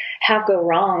have go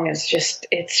wrong is just,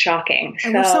 it's shocking.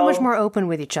 And we're so much more open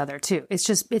with each other too. It's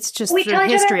just we through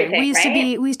history. We used to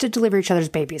right? deliver each other's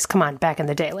babies. Come on, back in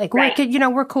the day. Like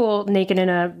we're cool naked in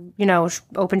a,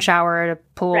 open shower at a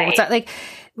pool. Right. What's that? Like,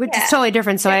 which is totally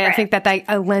different. So I think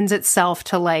that lends itself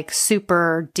to like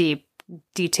super deep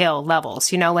detail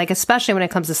levels, like especially when it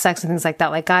comes to sex and things like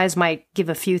that. Like guys might give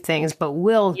a few things, but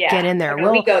we'll get in there.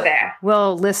 We go there.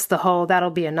 We'll list the whole, that'll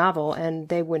be a novel, and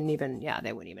they wouldn't even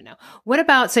know. What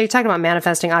about, so you're talking about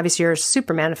manifesting, obviously you're a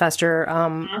super manifester.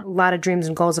 A lot of dreams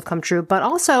and goals have come true, but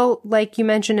also like you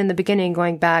mentioned in the beginning,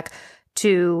 going back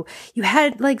to, you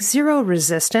had like zero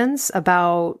resistance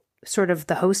about sort of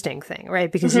the hosting thing,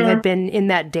 right? Because you had been in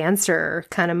that dancer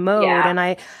kind of mode. Yeah.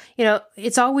 And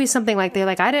it's always something like you're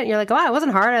like, oh, it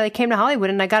wasn't hard. I came to Hollywood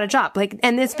and I got a job. Like,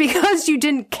 and it's because you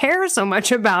didn't care so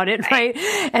much about it. Right.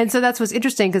 And so that's what's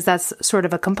interesting because that's sort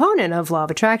of a component of law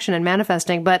of attraction and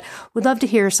manifesting, but we'd love to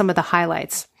hear some of the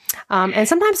highlights. And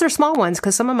sometimes they're small ones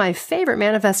because some of my favorite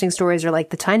manifesting stories are like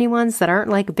the tiny ones that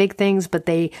aren't like big things, but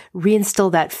they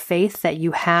reinstill that faith that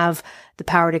you have the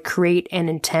power to create and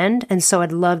intend. And so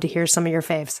I'd love to hear some of your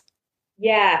faves.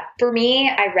 Yeah. For me,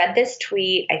 I read this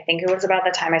tweet. I think it was about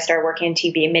the time I started working in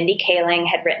TV. Mindy Kaling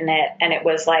had written it and it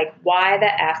was like, why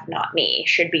the F not me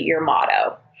should be your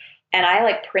motto. And I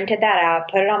like printed that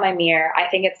out, put it on my mirror. I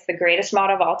think it's the greatest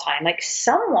motto of all time. Like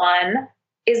someone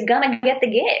is going to get the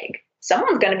gig.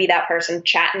 Someone's going to be that person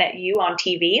chatting at you on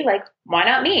TV. Like, why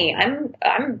not me? I'm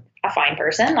a fine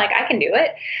person. Like I can do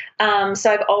it.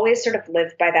 So I've always sort of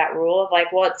lived by that rule of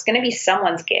like, well, it's going to be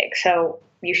someone's gig. So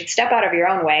you should step out of your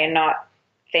own way and not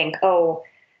think, oh,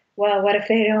 well, what if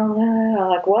they don't?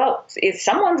 Like, well,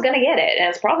 someone's going to get it. And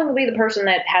it's probably going to be the person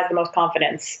that has the most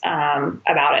confidence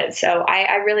about it. So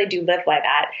I really do live by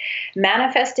that.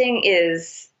 Manifesting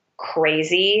is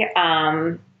crazy.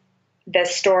 The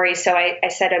story. So I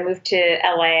said I moved to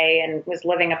LA and was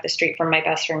living up the street from my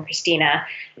best friend, Christina.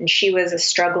 And she was a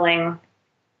struggling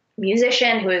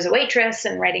musician who was a waitress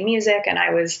and writing music. And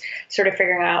I was sort of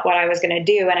figuring out what I was going to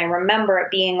do. And I remember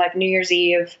it being like New Year's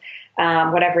Eve,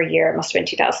 whatever year, it must have been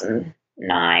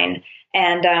 2009.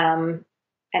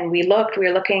 And we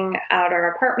were looking out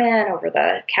our apartment over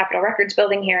the Capitol Records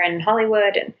building here in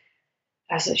Hollywood. And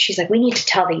she's like, we need to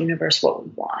tell the universe what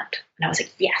we want. And I was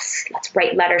like, yes, let's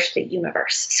write letters to the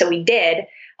universe. So we did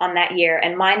on that year.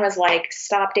 And mine was like,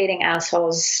 stop dating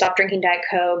assholes, stop drinking Diet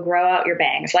Coke, grow out your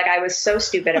bangs. Like, I was so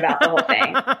stupid about the whole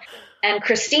thing. And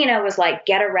Christina was like,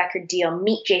 get a record deal,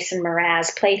 meet Jason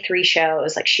Mraz, play 3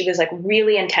 shows. Like, she was like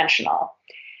really intentional.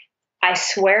 I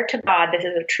swear to God, this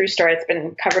is a true story. It's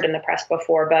been covered in the press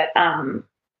before, but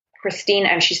Christina,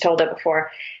 and she's told it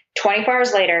before, 24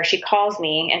 hours later, she calls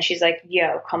me and she's like,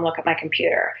 yo, come look at my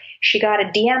computer. She got a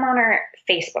DM on her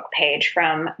Facebook page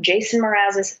from Jason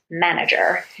Mraz's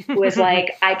manager, who was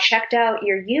like, I checked out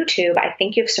your YouTube. I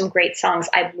think you have some great songs.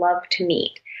 I'd love to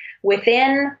meet.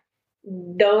 Within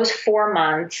those 4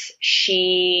 months,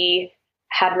 she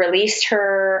had released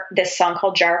this song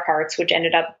called Jar of Hearts, which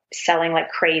ended up selling like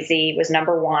crazy, was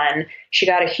 #1. She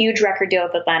got a huge record deal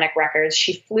with Atlantic Records.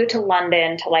 She flew to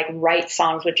London to like write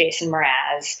songs with Jason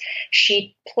Mraz.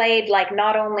 She played like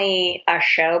not only a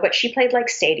show, but she played like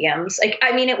stadiums. Like,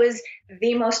 I mean, it was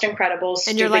the most incredible,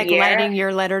 and you're like year. lighting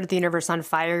your letter to the universe on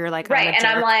fire. You're like, right. And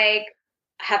I'm like,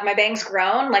 have my bangs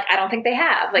grown? Like, I don't think they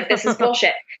have. Like, this is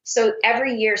bullshit. So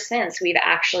every year since, we've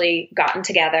actually gotten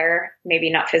together, maybe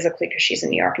not physically because she's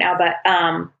in New York now, but,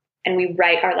 and we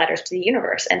write our letters to the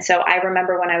universe. And so I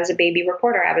remember when I was a baby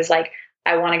reporter, I was like,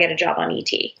 I want to get a job on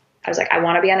ET. I was like, I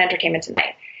want to be on Entertainment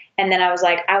Tonight. And then I was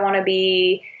like, I want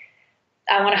to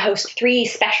host 3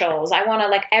 specials. I want to,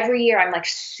 like, every year I'm like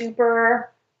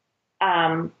super,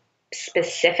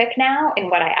 specific now in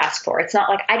what I ask for. It's not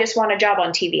like I just want a job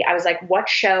on TV. I was like, what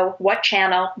show, what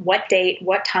channel, what date,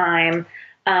 what time,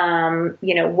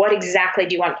 what exactly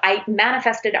do you want? I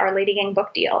manifested our Lady Gang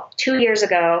book deal 2 years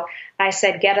ago. I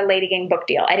said, get a Lady Gang book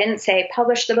deal. I didn't say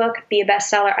publish the book, be a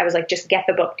bestseller. I was like, just get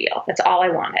the book deal. That's all I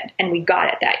wanted. And we got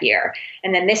it that year.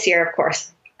 And then this year, of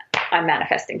course, I'm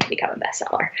manifesting to become a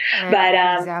bestseller.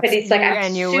 But it's like,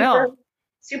 I'm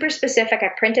super specific. I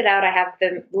print it out. I have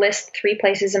the list 3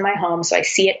 places in my home, so I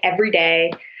see it every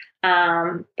day.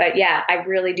 But yeah, I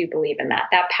really do believe in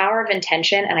that power of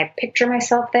intention. And I picture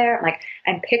myself there.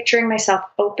 I'm picturing myself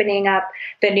opening up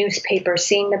the newspaper,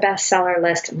 seeing the bestseller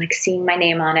list and like seeing my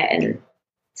name on it and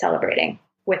celebrating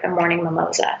with a morning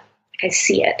mimosa. I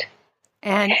see it.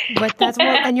 And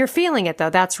and you're feeling it though.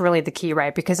 That's really the key,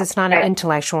 right? Because it's not an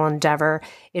intellectual endeavor.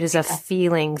 It is a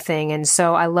feeling thing. And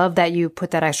so I love that you put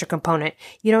that extra component.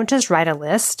 You don't just write a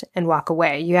list and walk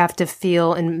away. You have to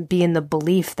feel and be in the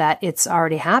belief that it's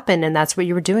already happened. And that's what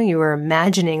you were doing. You were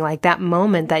imagining like that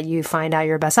moment that you find out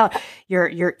you're bestseller.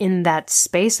 You're in that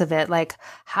space of it. Like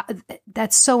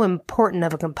that's so important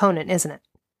of a component, isn't it?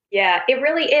 Yeah, it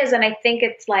really is. And I think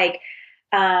it's like,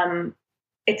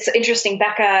 it's interesting.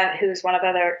 Becca, who's one of the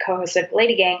other co-hosts of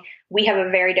Lady Gang, we have a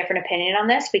very different opinion on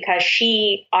this because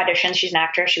she auditions. She's an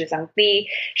actress. She was on Glee.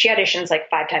 She auditions like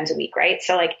 5 times a week, right?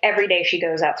 So like every day she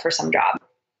goes out for some job.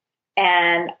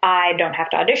 And I don't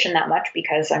have to audition that much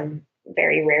because I'm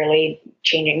very rarely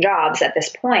changing jobs at this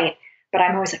point. But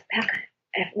I'm always like, Becca,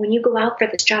 when you go out for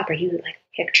this job, are you like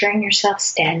picturing yourself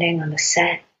standing on the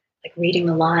set, like reading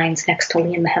the lines next to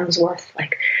Liam Hemsworth,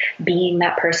 like being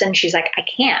that person? She's like, I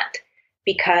can't.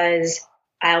 Because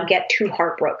I'll get too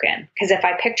heartbroken. Because if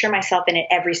I picture myself in it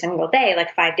every single day,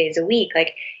 like 5 days a week,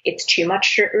 like it's too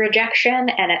much rejection.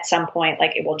 And at some point,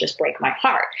 like it will just break my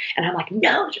heart. And I'm like,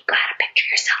 no, you gotta picture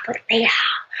yourself like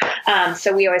Leah.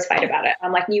 So we always fight about it.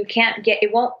 I'm like, you can't get,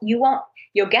 you'll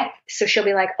get, so she'll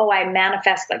be like, oh, I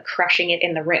manifest like crushing it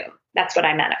in the room. That's what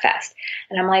I manifest.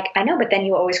 And I'm like, I know, but then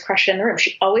you always crush it in the room.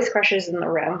 She always crushes in the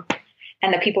room.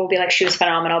 And the people will be like, she was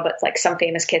phenomenal, but like some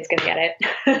famous kid's going to get it.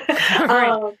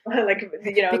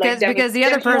 Because the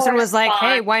other person was like,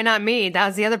 hey, why not me? That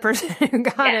was the other person who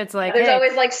got it. It's like, there's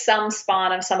always like some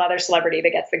spawn of some other celebrity that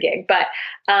gets the gig. But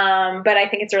I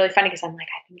think it's really funny because I'm like,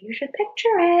 I think you should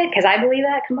picture it because I believe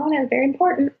that component is very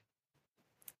important.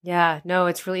 Yeah, no,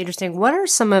 it's really interesting. What are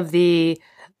some of the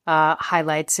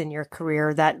highlights in your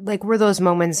career that like were those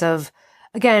moments of,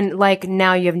 again, like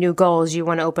now you have new goals, you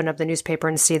want to open up the newspaper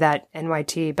and see that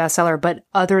NYT bestseller. But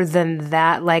other than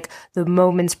that, like the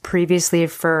moments previously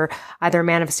for either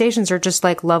manifestations or just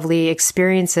like lovely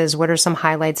experiences, what are some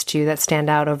highlights to you that stand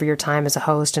out over your time as a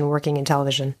host and working in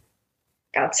television?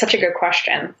 God, it's such a good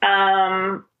question.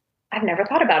 I've never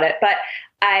thought about it, but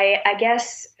I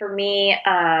guess for me,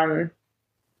 the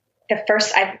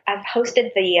first, I've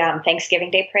hosted the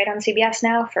Thanksgiving Day Parade on CBS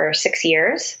now for 6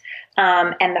 years.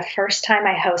 And the first time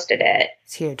I hosted it,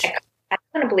 it's huge. I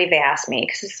couldn't believe they asked me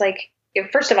because it's like,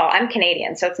 first of all, I'm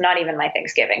Canadian, so it's not even my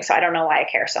Thanksgiving. So I don't know why I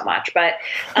care so much, but,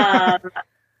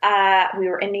 we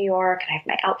were in New York and I have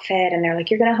my outfit and they're like,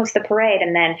 you're going to host the parade.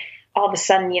 And then all of a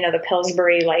sudden, the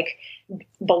Pillsbury, like,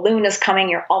 balloon is coming.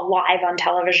 You're all live on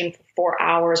television for 4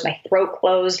 hours. My throat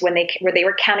closed when they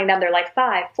were counting down. They're like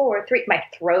 5, 4, 3. My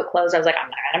throat closed. I was like, I'm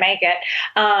not going to make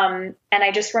it. And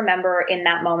I just remember in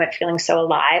that moment feeling so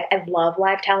alive. I love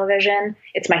live television.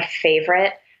 It's my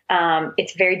favorite.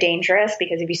 It's very dangerous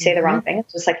because if you say the wrong thing,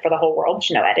 it's just like for the whole world,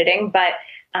 no editing. But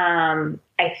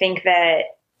I think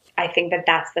that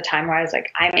that's the time where I was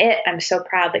like, I'm so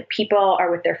proud. Like, people are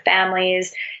with their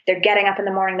families. They're getting up in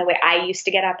the morning the way I used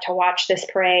to get up to watch this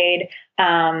parade.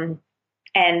 And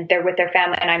they're with their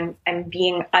family, and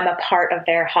I'm a part of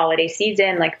their holiday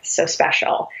season. Like, so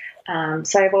special.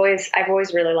 So I've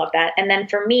always really loved that. And then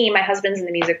for me, my husband's in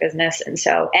the music business. And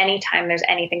so anytime there's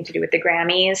anything to do with the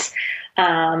Grammys,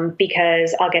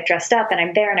 because I'll get dressed up and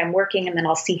I'm there and I'm working, and then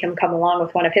I'll see him come along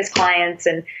with one of his clients,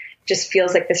 and just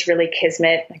feels like this really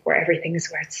kismet, like where everything is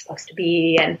where it's supposed to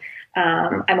be. And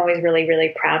I'm always really,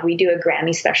 really proud. We do a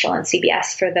Grammy special on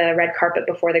CBS for the red carpet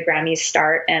before the Grammys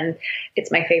start. And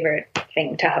it's my favorite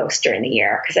thing to host during the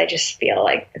year because I just feel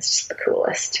like it's just the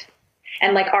coolest.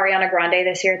 And like Ariana Grande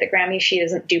this year at the Grammys, she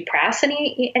doesn't do press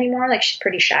anymore. Like, she's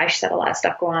pretty shy. She's had a lot of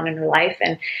stuff going on in her life.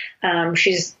 And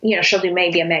she's, she'll do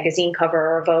maybe a magazine cover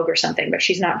or a Vogue or something, but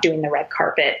she's not doing the red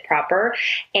carpet proper.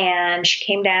 And she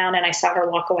came down and I saw her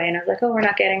walk away and I was like, oh, we're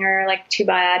not getting her. Like, too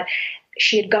bad.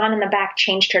 She had gone in the back,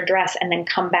 changed her dress, and then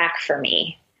come back for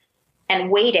me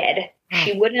and waited.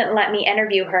 She wouldn't let me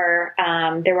interview her.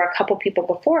 There were a couple people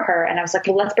before her, and I was like,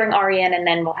 well, let's bring Ari in and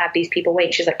then we'll have these people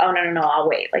wait. She's like, oh, no, I'll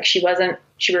wait. Like, she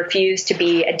refused to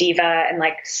be a diva and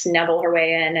like snuggle her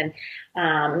way in.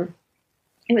 And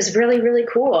it was really, really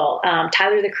cool.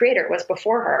 Tyler, the Creator, was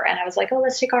before her. And I was like, oh,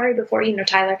 let's take Ari before,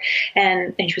 Tyler.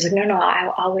 And she was like, no,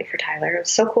 I'll wait for Tyler. It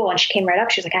was so cool. And she came right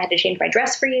up. She was like, I had to change my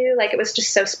dress for you. Like, it was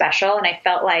just so special. And I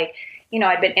felt like,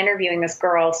 I'd been interviewing this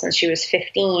girl since she was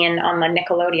 15 on the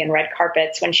Nickelodeon red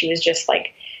carpets when she was just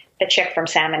like a chick from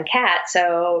Sam and Cat.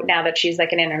 So now that she's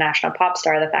like an international pop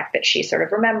star, the fact that she sort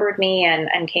of remembered me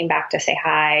and came back to say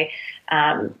hi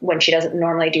when she doesn't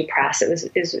normally do press,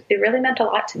 it really meant a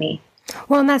lot to me.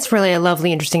 Well, and that's really a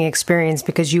lovely, interesting experience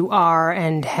because you are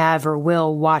and have or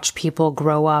will watch people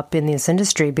grow up in this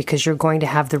industry because you're going to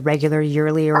have the regular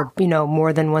yearly or,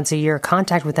 more than once a year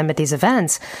contact with them at these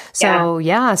events. So,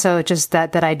 so just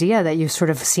that idea that you've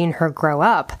sort of seen her grow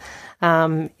up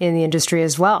in the industry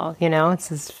as well.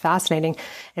 It's fascinating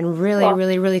and really,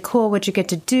 really, really cool what you get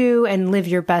to do and live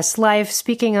your best life.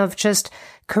 Speaking of just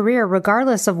career,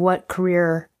 regardless of what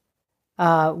career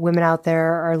women out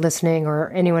there are listening or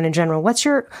anyone in general, what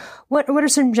are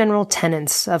some general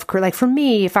tenets of career? Like, for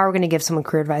me, if I were going to give someone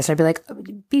career advice, I'd be like,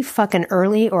 be fucking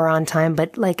early or on time,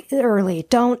 but like early.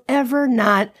 Don't ever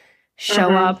not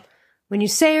show up. When you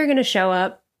say you're going to show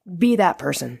up, be that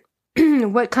person.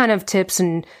 What kind of tips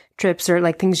and trips or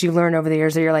like things you learn over the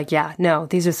years that you're like, yeah, no,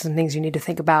 these are some things you need to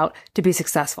think about to be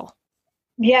successful?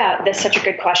 Yeah, that's such a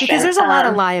good question. Because there's a lot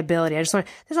of liability. There's a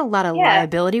lot of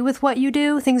liability with what you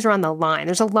do. Things are on the line.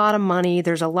 There's a lot of money.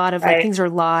 There's a lot of like things are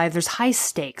live. There's high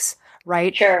stakes,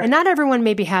 right? Sure. And not everyone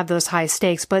maybe have those high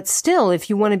stakes, but still, if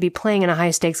you want to be playing in a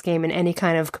high stakes game in any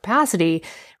kind of capacity,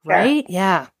 right?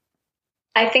 Yeah.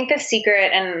 I think the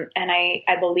secret, and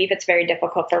I believe it's very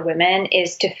difficult for women,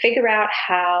 is to figure out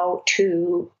how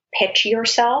to pitch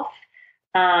yourself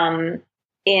in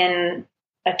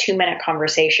a 2-minute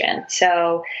conversation.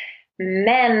 So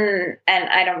men, and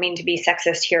I don't mean to be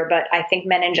sexist here, but I think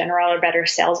men in general are better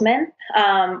salesmen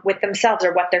with themselves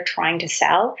or what they're trying to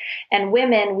sell. And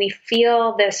women, we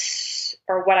feel this,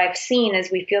 or what I've seen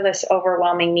is we feel this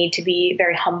overwhelming need to be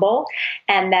very humble,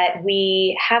 and that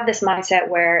we have this mindset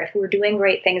where if we're doing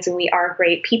great things and we are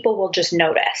great, people will just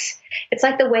notice. It's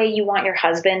like the way you want your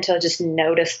husband to just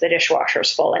notice the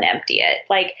dishwasher's full and empty it.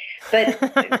 Like, but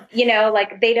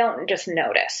like they don't just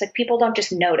notice. Like, people don't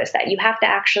just notice that. You have to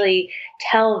actually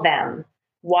tell them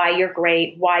why you're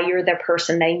great, why you're the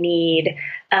person they need.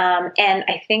 And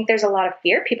I think there's a lot of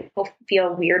fear. People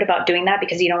feel weird about doing that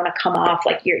because you don't want to come off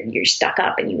like you're stuck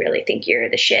up and you really think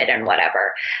you're the shit and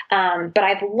whatever. But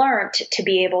I've learned to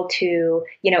be able to,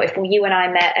 if you and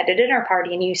I met at a dinner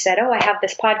party and you said, oh, I have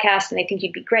this podcast and I think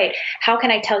you'd be great. How can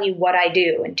I tell you what I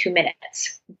do in 2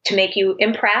 minutes to make you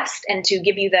impressed and to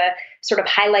give you the sort of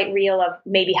highlight reel of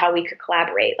maybe how we could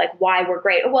collaborate, like why we're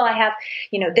great. Oh, well, I have,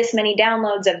 this many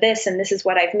downloads of this, and this is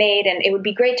what I've made, and it would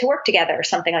be great to work together or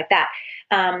something like that.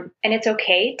 And it's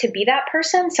okay to be that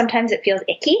person. Sometimes it feels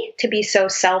icky to be so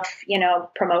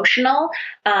promotional.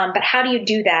 But how do you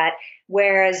do that?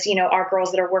 Whereas, our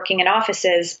girls that are working in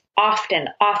offices often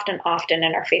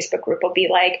in our Facebook group will be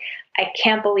like, I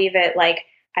can't believe it. Like,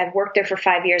 I've worked there for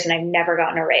 5 years and I've never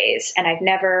gotten a raise, and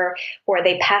or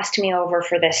they passed me over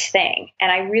for this thing. And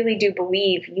I really do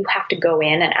believe you have to go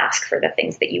in and ask for the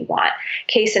things that you want.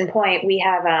 Case in point, we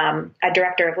have a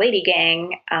director of Lady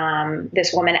Gang,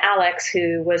 this woman, Alex,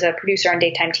 who was a producer on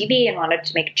daytime TV and wanted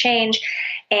to make a change.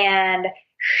 And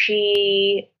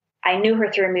I knew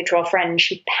her through a mutual friend, and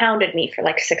she pounded me for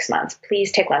like 6 months.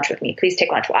 Please take lunch with me. Please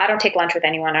take lunch. Well, I don't take lunch with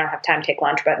anyone. I don't have time to take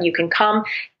lunch, but you can come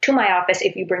to my office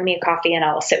if you bring me a coffee and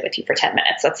I will sit with you for 10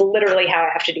 minutes. That's literally how I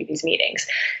have to do these meetings.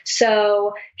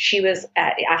 So she was,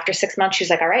 after 6 months, she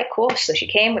was like, all right, cool. So she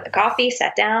came with the coffee,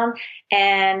 sat down,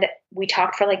 and we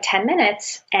talked for like 10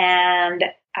 minutes. And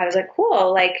I was like,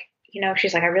 cool. Like,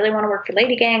 she's like, I really want to work for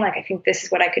Lady Gang. Like, I think this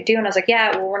is what I could do. And I was like,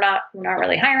 yeah, well, we're not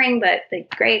really hiring, but like,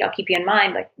 great. I'll keep you in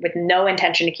mind, like with no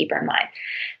intention to keep her in mind.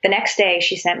 The next day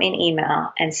she sent me an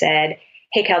email and said,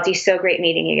 hey, Keltie, so great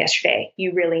meeting you yesterday.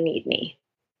 You really need me.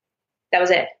 That was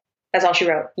it. That's all she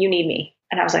wrote. You need me.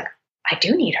 And I was like, I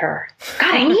do need her.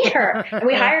 God, I need her. And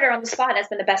we hired her on the spot. And it's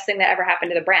been the best thing that ever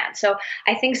happened to the brand. So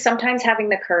I think sometimes having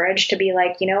the courage to be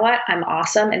like, you know what, I'm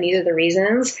awesome. And these are the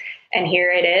reasons. And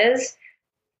here it is,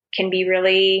 can be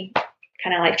really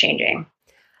kind of life-changing.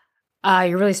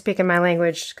 You're really speaking my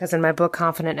language, because in my book,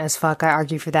 Confident as Fuck, I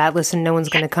argue for that. Listen, no one's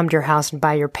going to come to your house and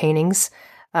buy your paintings,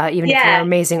 even if you're an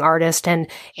amazing artist. And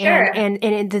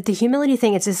the humility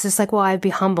thing, it's just like, well, I'd be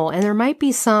humble. And there might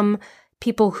be some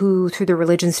people who, through their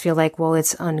religions, feel like, well,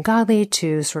 it's ungodly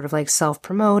to sort of like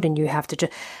self-promote and you have to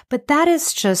but that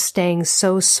is just staying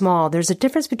so small. There's a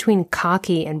difference between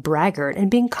cocky and braggart and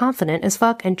being confident as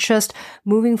fuck and just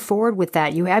moving forward with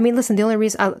that. Listen,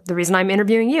 the reason I'm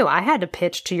interviewing you, I had to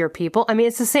pitch to your people. I mean,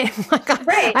 it's the same. Like,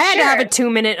 right, I had to have a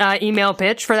 2-minute email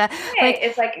pitch for that. Right.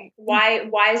 It's like,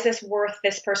 why is this worth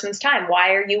this person's time?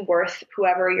 Why are you worth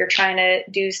whoever you're trying to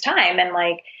do's time? And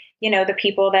like, the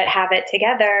people that have it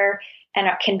together and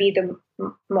can be the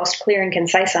most clear and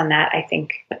concise on that, I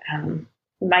think,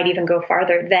 might even go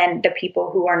farther than the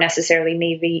people who are necessarily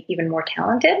maybe even more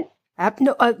talented.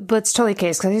 No, but it's totally the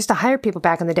case, because I used to hire people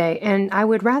back in the day, and I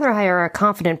would rather hire a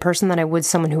confident person than I would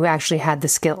someone who actually had the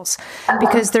skills,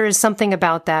 because there is something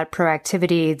about that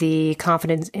proactivity, the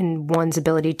confidence in one's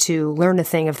ability to learn a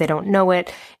thing if they don't know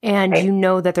it, and you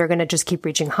know that they're going to just keep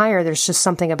reaching higher. There's just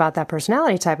something about that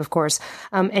personality type, of course,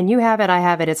 and you have it, I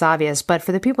have it, it's obvious. But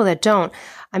for the people that don't,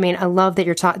 I mean, I love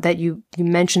that that you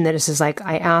mentioned that this is like,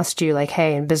 I asked you, like,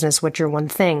 hey, in business, what's your one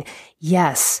thing?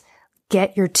 Yes.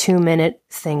 Get your 2-minute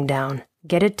thing down.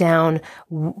 Get it down.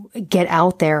 Get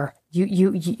out there.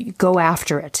 You go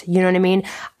after it. You know what I mean?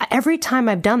 Every time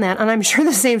I've done that, and I'm sure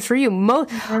the same for you,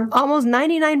 almost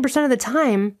 99% of the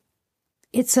time,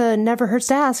 it's a never hurts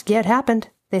to ask. Yeah, it happened.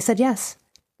 They said yes.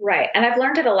 Right. And I've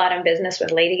learned it a lot in business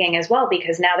with Lady Gang as well,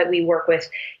 because now that we work with,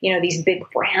 these big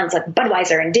brands like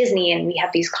Budweiser and Disney, and we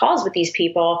have these calls with these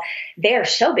people, they're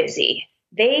so busy.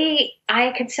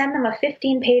 I could send them a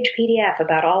 15-page PDF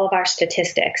about all of our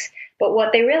statistics. But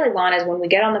what they really want is when we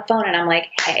get on the phone and I'm like,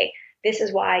 hey, this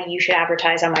is why you should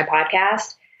advertise on my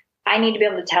podcast. I need to be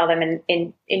able to tell them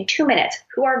in 2 minutes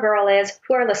who our girl is,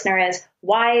 who our listener is,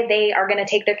 why they are going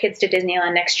to take their kids to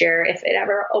Disneyland next year if it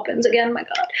ever opens again. My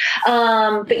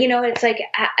God. But it's like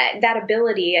that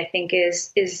ability, I think,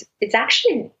 is it's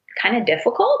actually kind of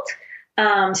difficult.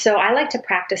 So I like to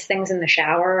practice things in the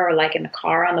shower or like in the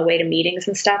car on the way to meetings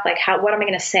and stuff. Like what am I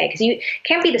going to say? Because you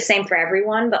can't be the same for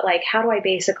everyone, but like, how do I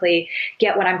basically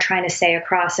get what I'm trying to say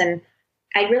across? And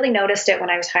I really noticed it when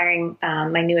I was hiring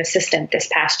my new assistant this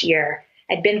past year.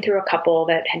 I'd been through a couple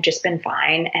that had just been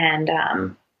fine.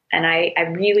 And I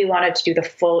really wanted to do the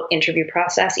full interview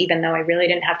process, even though I really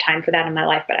didn't have time for that in my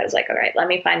life. But I was like, all right, let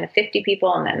me find the 50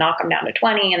 people and then knock them down to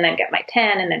 20 and then get my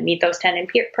 10 and then meet those 10 in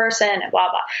person and blah,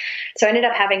 blah. So I ended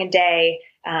up having a day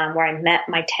where I met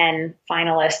my 10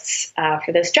 finalists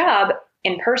for this job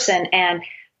in person. And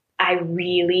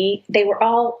they were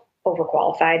all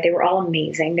overqualified. They were all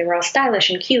amazing. They were all stylish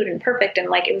and cute and perfect. And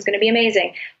like, it was going to be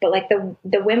amazing. But like the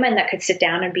women that could sit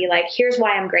down and be like, here's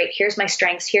why I'm great. Here's my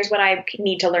strengths. Here's what I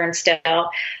need to learn still.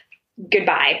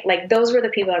 Goodbye. Like those were the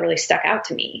people that really stuck out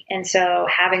to me. And so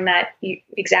having that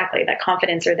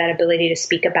confidence or that ability to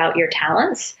speak about your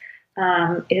talents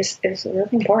is really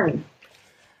important.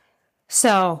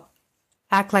 So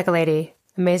Act Like a Lady,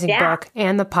 amazing book,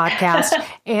 and the podcast,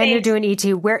 and you're doing ET.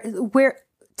 Where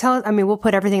tell us, I mean, we'll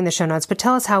put everything in the show notes, but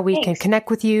tell us how we can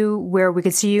connect with you, where we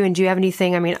could see you. And do you have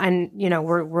anything? I mean,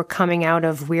 we're coming out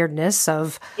of weirdness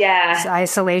of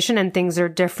isolation and things are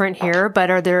different here,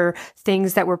 but are there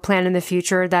things that we're planning in the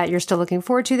future that you're still looking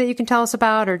forward to that you can tell us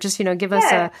about, or just, give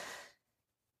us a...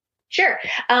 Sure.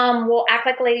 Well, Act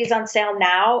Like a Lady's on sale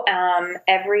now.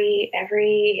 Every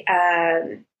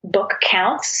book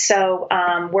counts. So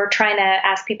we're trying to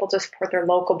ask people to support their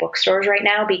local bookstores right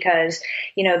now because,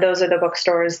 those are the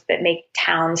bookstores that make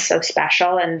towns so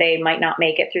special and they might not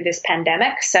make it through this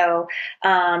pandemic. So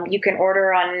you can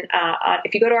order on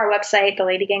if you go to our website,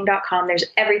 theladygang.com, there's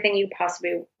everything you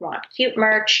possibly want. Cute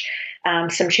merch,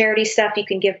 some charity stuff you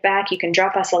can give back. You can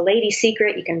drop us a lady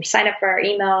secret. You can sign up for our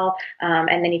email,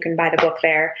 and then you can buy the book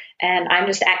there. And I'm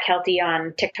just at Keltie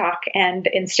on TikTok and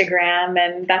Instagram,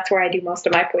 and that's where I do most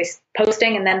of my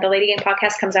posting. And then the Lady Gang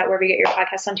podcast comes out wherever you get your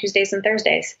podcasts on Tuesdays and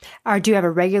Thursdays. Do you have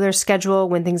a regular schedule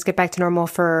when things get back to normal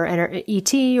for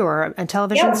ET or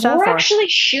television stuff? We're actually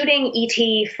shooting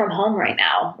ET from home right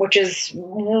now, which is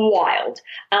wild.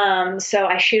 So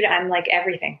I'm like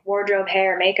everything: wardrobe,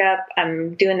 hair, makeup.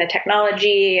 I'm doing the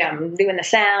technology. I'm doing the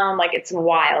sound. Like, it's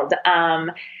wild.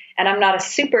 And I'm not a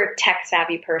super tech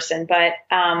savvy person, but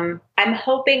I'm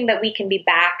hoping that we can be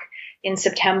back in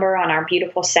September on our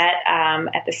beautiful set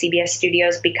at the CBS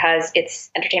studios because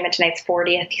it's Entertainment Tonight's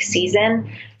 40th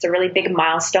season. It's a really big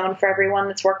milestone for everyone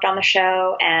that's worked on the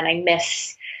show, and I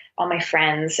miss all my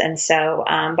friends. And so,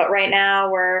 but right now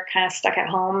we're kind of stuck at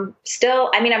home still.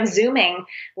 I mean, I'm Zooming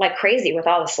like crazy with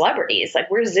all the celebrities. Like,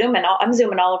 I'm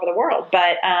Zooming all over the world,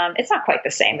 but it's not quite the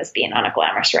same as being on a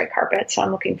glamorous red carpet. So I'm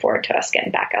looking forward to us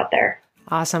getting back out there.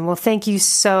 Awesome. Well, thank you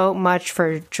so much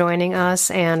for joining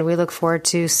us, and we look forward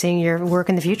to seeing your work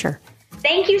in the future.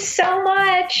 Thank you so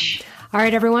much. All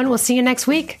right, everyone. We'll see you next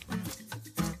week.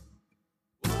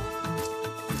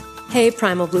 Hey,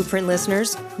 Primal Blueprint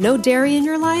listeners. No dairy in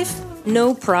your life?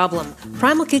 No problem.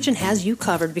 Primal Kitchen has you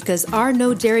covered because our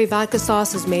no dairy vodka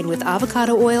sauce is made with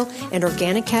avocado oil and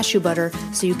organic cashew butter,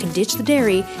 so you can ditch the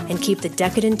dairy and keep the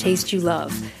decadent taste you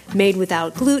love. Made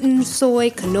without gluten, soy,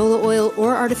 canola oil,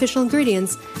 or artificial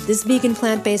ingredients, this vegan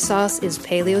plant-based sauce is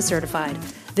paleo certified.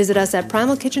 Visit us at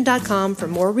primalkitchen.com for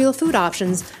more real food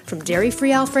options, from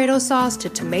dairy-free Alfredo sauce to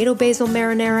tomato basil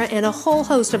marinara and a whole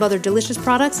host of other delicious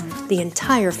products the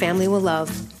entire family will love.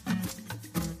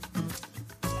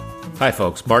 Hi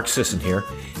folks, Mark Sisson here.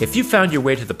 If you found your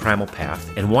way to the Primal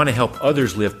Path and want to help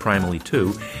others live primally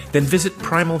too, then visit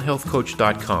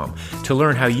primalhealthcoach.com to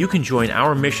learn how you can join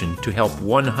our mission to help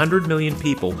 100 million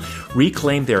people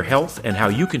reclaim their health and how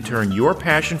you can turn your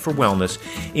passion for wellness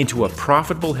into a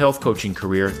profitable health coaching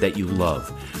career that you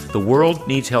love. The world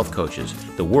needs health coaches.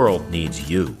 The world needs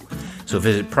you. So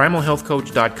visit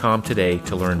primalhealthcoach.com today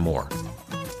to learn more.